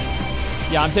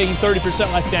 Yeah, I'm taking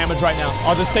 30% less damage right now.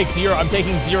 I'll just take 0. I'm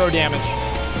taking 0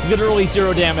 damage. Literally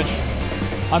 0 damage.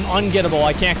 I'm ungettable.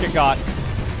 I can't get got.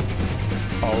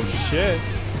 Oh, shit.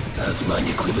 As my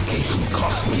equivocation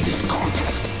cost me this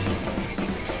contest.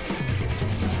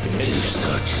 If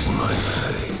such is my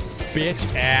fate.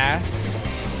 Bitch ass.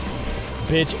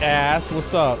 Bitch ass.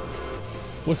 What's up?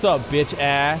 What's up, bitch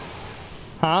ass?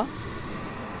 Huh?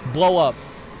 Blow up.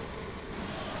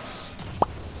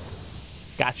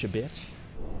 Gotcha, bitch.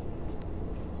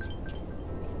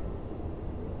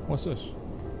 What's this?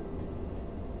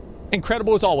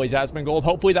 Incredible as always, Asmongold.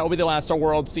 Hopefully that will be the last our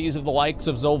world sees of the likes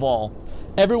of Zoval.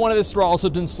 Every one of his thralls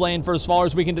has been slain for as far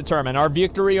as we can determine. Our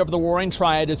victory over the Warring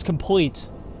Triad is complete.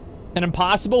 An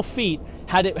impossible feat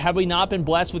had we not been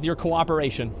blessed with your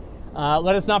cooperation.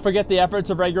 Let us not forget the efforts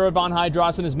of Regular von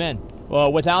Hydros and his men.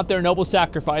 Without their noble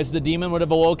sacrifice, the demon would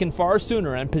have awoken far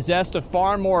sooner and possessed of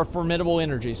far more formidable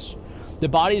energies. The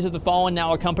bodies of the fallen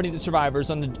now accompany the survivors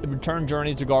on the return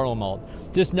journey to Garlemald.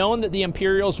 Just known that the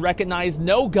Imperials recognize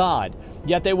no god,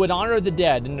 yet they would honor the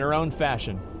dead in their own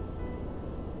fashion.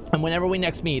 And whenever we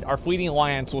next meet, our fleeting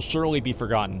alliance will surely be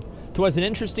forgotten. 'Twas an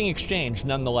interesting exchange,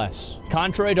 nonetheless.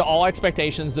 Contrary to all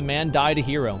expectations, the man died a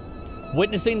hero.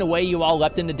 Witnessing the way you all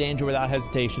leapt into danger without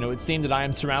hesitation, it would seem that I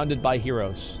am surrounded by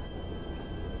heroes.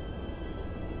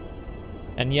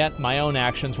 And yet, my own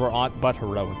actions were aught but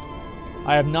heroic.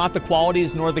 I have not the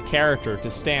qualities nor the character to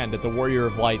stand at the Warrior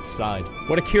of Light's side.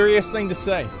 What a curious thing to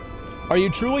say. Are you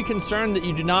truly concerned that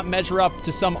you do not measure up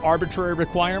to some arbitrary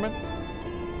requirement?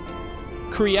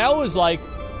 Kriel is like,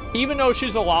 even though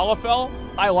she's a Lalafell,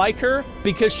 I like her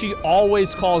because she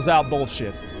always calls out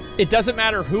bullshit. It doesn't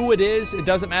matter who it is, it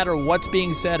doesn't matter what's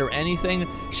being said or anything,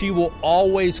 she will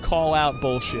always call out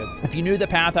bullshit. If you knew the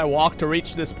path I walked to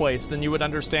reach this place, then you would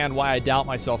understand why I doubt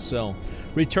myself so.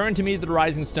 Return to me the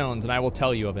Rising Stones, and I will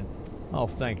tell you of it. Oh,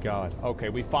 thank God. Okay,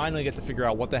 we finally get to figure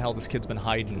out what the hell this kid's been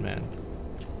hiding, man.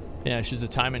 Yeah, she's a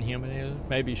time inhuman.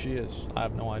 Maybe she is. I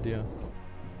have no idea.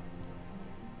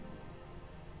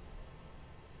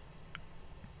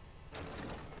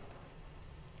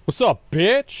 What's up,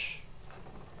 bitch?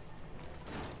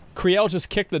 Kriel just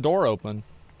kicked the door open.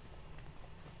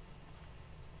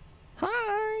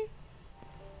 Hi.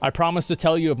 I promise to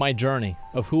tell you of my journey,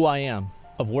 of who I am,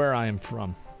 of where I am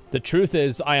from. The truth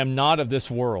is, I am not of this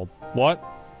world. What?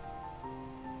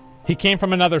 He came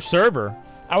from another server.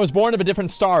 I was born of a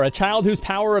different star, a child whose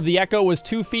power of the echo was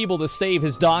too feeble to save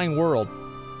his dying world.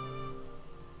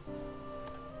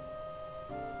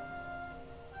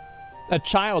 A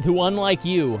child who, unlike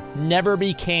you, never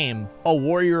became a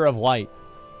warrior of light.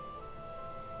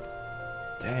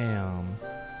 Damn.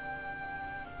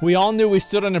 We all knew we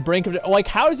stood on the brink of... Like,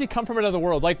 how does he come from another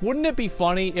world? Like, wouldn't it be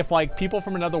funny if, like, people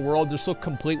from another world just look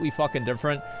completely fucking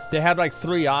different? They had, like,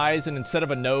 3 eyes, and instead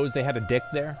of a nose, they had a dick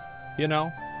there. You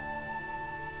know?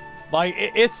 Like,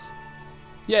 it's...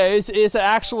 Yeah, it's an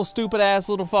actual stupid-ass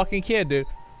little fucking kid, dude.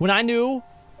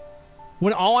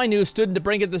 When all I knew stood to the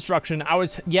brink of destruction, I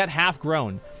was yet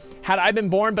half-grown. Had I been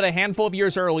born but a handful of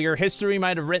years earlier, history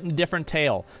might have written a different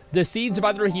tale. The seeds of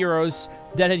other heroes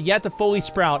that had yet to fully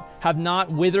sprout have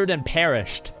not withered and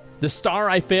perished. The star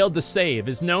I failed to save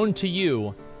is known to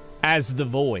you as the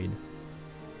Void.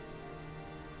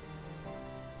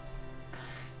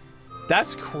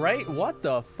 That's great. What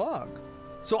the fuck?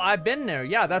 So I've been there.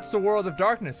 Yeah, that's the world of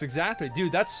darkness. Exactly.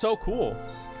 Dude, that's so cool.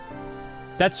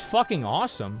 That's fucking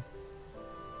awesome.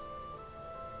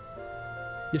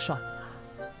 Yasha.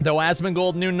 Though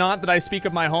Asmongold knew not that I speak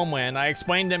of my homeland, I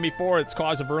explained to him before its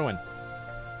cause of ruin.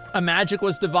 A magic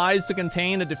was devised to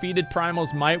contain a defeated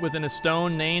primal's might within a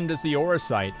stone named as the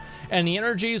Orosite, and the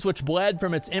energies which bled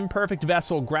from its imperfect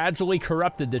vessel gradually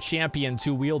corrupted the champions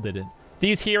who wielded it.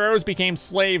 These heroes became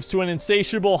slaves to an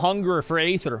insatiable hunger for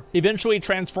aether, eventually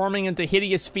transforming into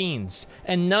hideous fiends,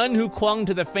 and none who clung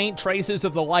to the faint traces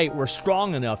of the light were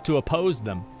strong enough to oppose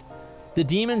them. The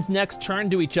demons next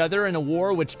turned to each other in a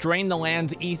war which drained the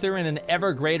land's ether in an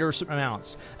ever greater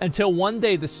amounts, until one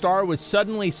day the star was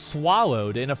suddenly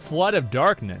swallowed in a flood of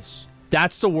darkness.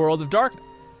 That's the world of darkness.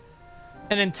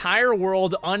 An entire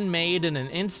world unmade in an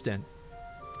instant.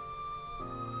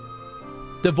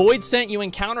 The void sent you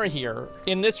encounter here,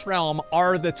 in this realm,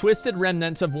 are the twisted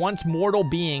remnants of once mortal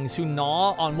beings who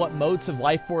gnaw on what motes of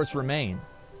life force remain.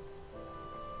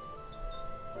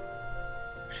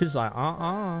 She's like,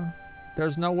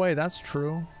 there's no way that's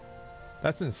true.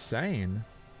 That's insane.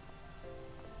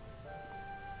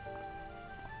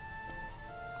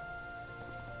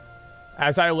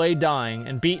 As I lay dying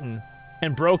and beaten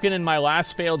and broken in my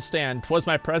last failed stand, 'twas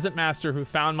my present master who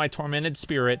found my tormented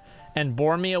spirit and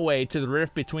bore me away to the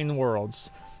rift between the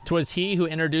worlds. 'Twas he who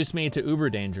introduced me to uber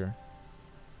danger.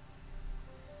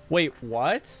 Wait,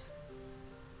 what?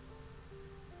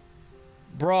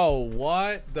 Bro,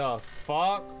 what the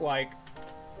fuck? Like,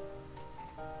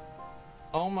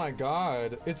 oh my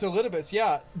god. It's Elidibus.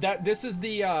 Yeah, this is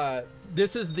the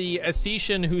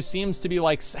Asician who seems to be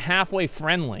like halfway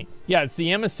friendly. Yeah, it's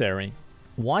the emissary.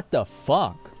 What the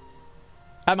fuck?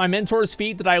 At my mentor's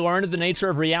feet did I learn of the nature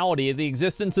of reality, the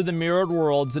existence of the mirrored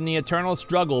worlds, and the eternal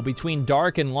struggle between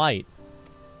dark and light.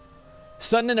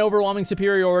 Sudden and overwhelming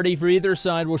superiority for either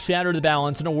side will shatter the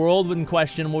balance, and a world in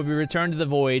question will be returned to the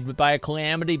void by a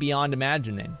calamity beyond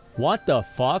imagining. What the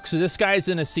fuck? So this guy's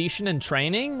an Asician in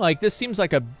training? Like, this seems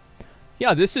like a...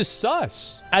 Yeah, this is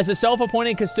sus. As a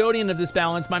self-appointed custodian of this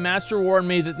balance, my master warned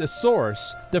me that the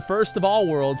source, the first of all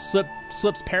worlds,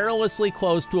 slips perilously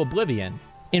close to oblivion.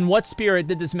 In what spirit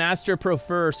did this master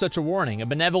prefer such a warning, a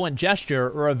benevolent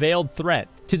gesture or a veiled threat?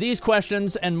 To these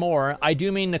questions and more, I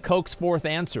do mean to coax forth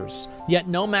answers. Yet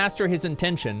no matter his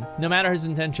intention,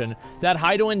 that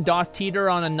Hydoin doth teeter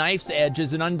on a knife's edge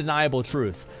is an undeniable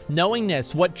truth. Knowing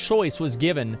this, what choice was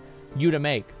given you to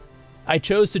make? I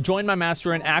chose to join my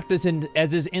master and act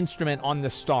as his instrument on the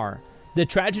star. The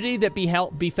tragedy that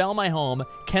befell my home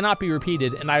cannot be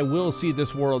repeated, and I will see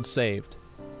this world saved.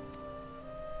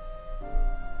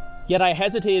 Yet I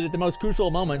hesitated at the most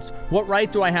crucial moments. What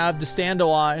right do I have to stand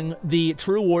along the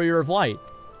true warrior of light?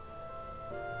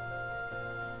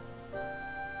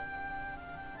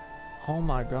 Oh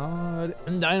my god.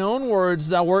 In thine own words,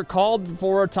 thou wert called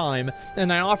for a time,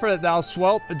 and I offer that thou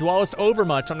dwellest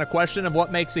overmuch on the question of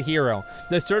what makes a hero.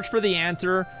 The search for the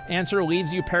answer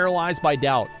leaves you paralyzed by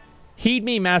doubt. Heed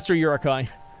me, Master Uruk-hai.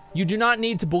 You do not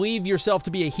need to believe yourself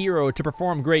to be a hero to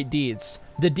perform great deeds.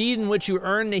 The deed in which you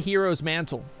earn the hero's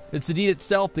mantle. It's the deed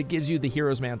itself that gives you the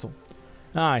hero's mantle.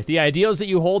 Aye, the ideals that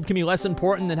you hold can be less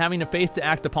important than having the faith to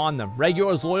act upon them.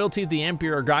 Regular's loyalty to the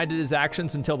Emperor guided his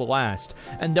actions until the last.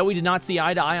 And though we did not see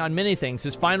eye to eye on many things,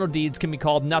 his final deeds can be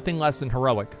called nothing less than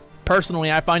heroic. Personally,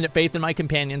 I find that faith in my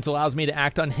companions allows me to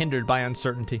act unhindered by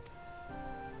uncertainty.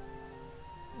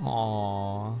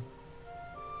 Aww.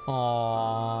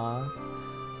 Aww.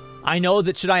 I know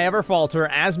that should I ever falter,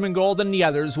 Asmongold and the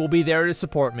others will be there to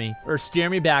support me, or steer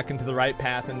me back into the right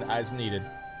path as needed.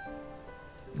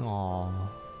 Aww.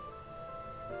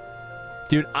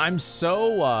 Dude, I'm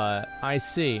so, I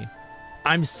see.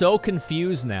 I'm so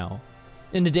confused now.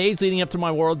 In the days leading up to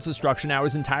my world's destruction, I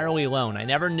was entirely alone. I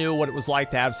never knew what it was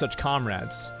like to have such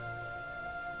comrades.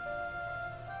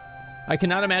 I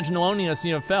cannot imagine the loneliness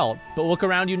you have felt, but look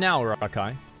around you now,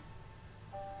 Uruk-hai.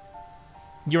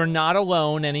 You're not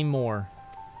alone anymore.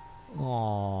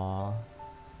 Aww.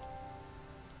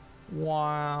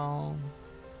 Wow.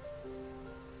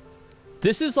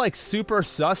 This is like super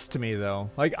sus to me though.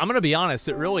 Like, I'm gonna be honest,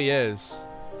 it really is.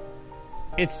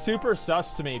 It's super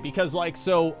sus to me because like,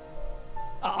 so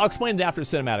I'll explain it after the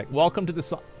cinematic. Welcome to the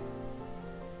sun.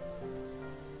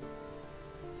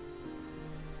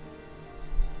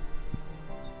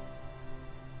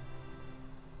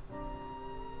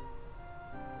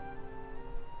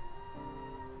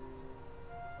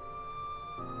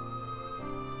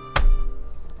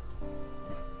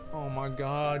 Oh my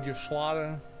god, you're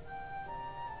slaughtering.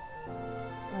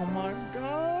 Oh my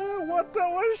god,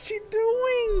 what is she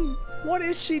doing? What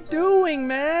is she doing,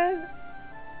 man?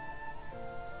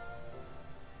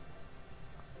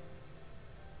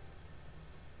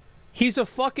 He's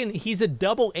a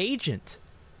double agent.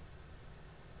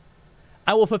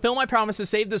 I will fulfill my promise to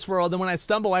save this world, and when I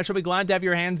stumble, I shall be glad to have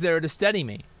your hands there to steady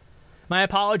me. My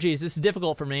apologies, this is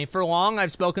difficult for me. For long,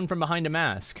 I've spoken from behind a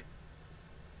mask.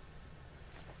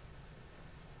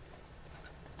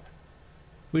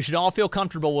 We should all feel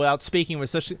comfortable without speaking with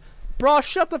such... Bro,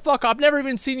 shut the fuck up. I've never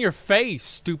even seen your face,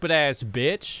 stupid-ass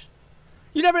bitch.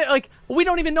 You never, like, we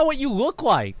don't even know what you look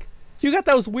like. You got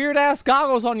those weird-ass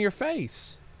goggles on your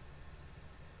face.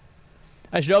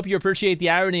 I should hope you appreciate the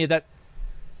irony of that...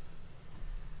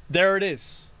 There it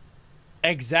is.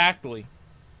 Exactly.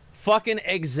 Fucking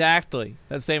exactly.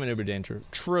 That's same in Uber Danger.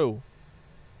 True.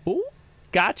 Ooh.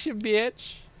 Gotcha,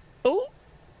 bitch. Ooh.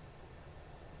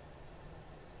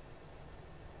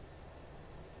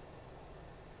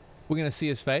 We're gonna see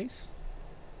his face?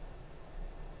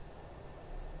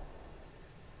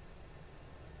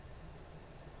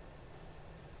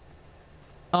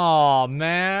 Oh,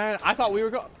 man. I thought we were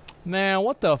going... Man,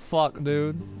 what the fuck,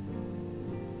 dude?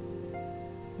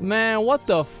 Man, what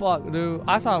the fuck, dude?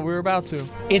 I thought we were about to.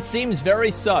 It seems very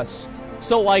sus.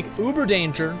 So, like, Uber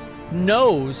Danger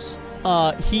knows...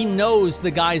 he knows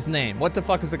the guy's name. What the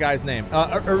fuck is the guy's name?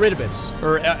 Eridibus.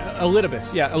 Or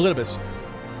Elidibus. Yeah, Elidibus.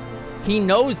 He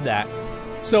knows that.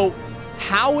 So,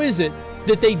 how is it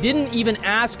that they didn't even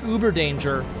ask Uber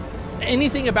Danger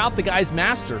anything about the guy's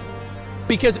master?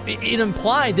 Because it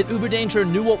implied that Uber Danger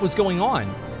knew what was going on.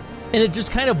 And it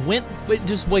just kind of went,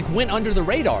 went under the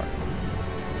radar.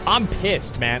 I'm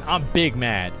pissed, man. I'm big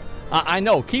mad. I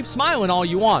know, keep smiling all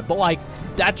you want, but like,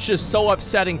 that's just so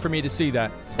upsetting for me to see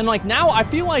that. And like, now I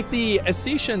feel like the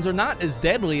Asicians are not as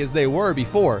deadly as they were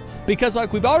before. Because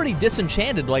like, we've already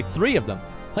disenchanted like 3 of them.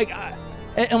 Like,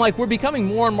 and like, we're becoming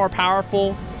more and more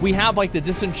powerful. We have like the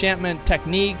disenchantment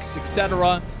techniques,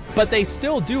 etc. But they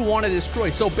still do want to destroy.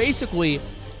 So basically,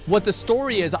 what the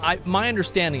story is, my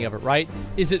understanding of it, right,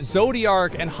 is that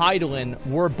Zodiark and Hydaelyn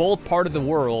were both part of the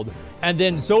world, and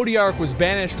then Zodiark was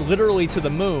banished literally to the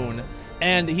moon,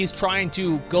 and he's trying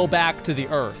to go back to the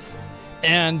Earth.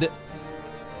 And,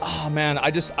 oh man,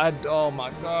 oh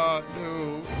my god,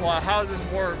 dude. Wow, how does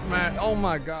this work, man? Oh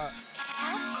my god.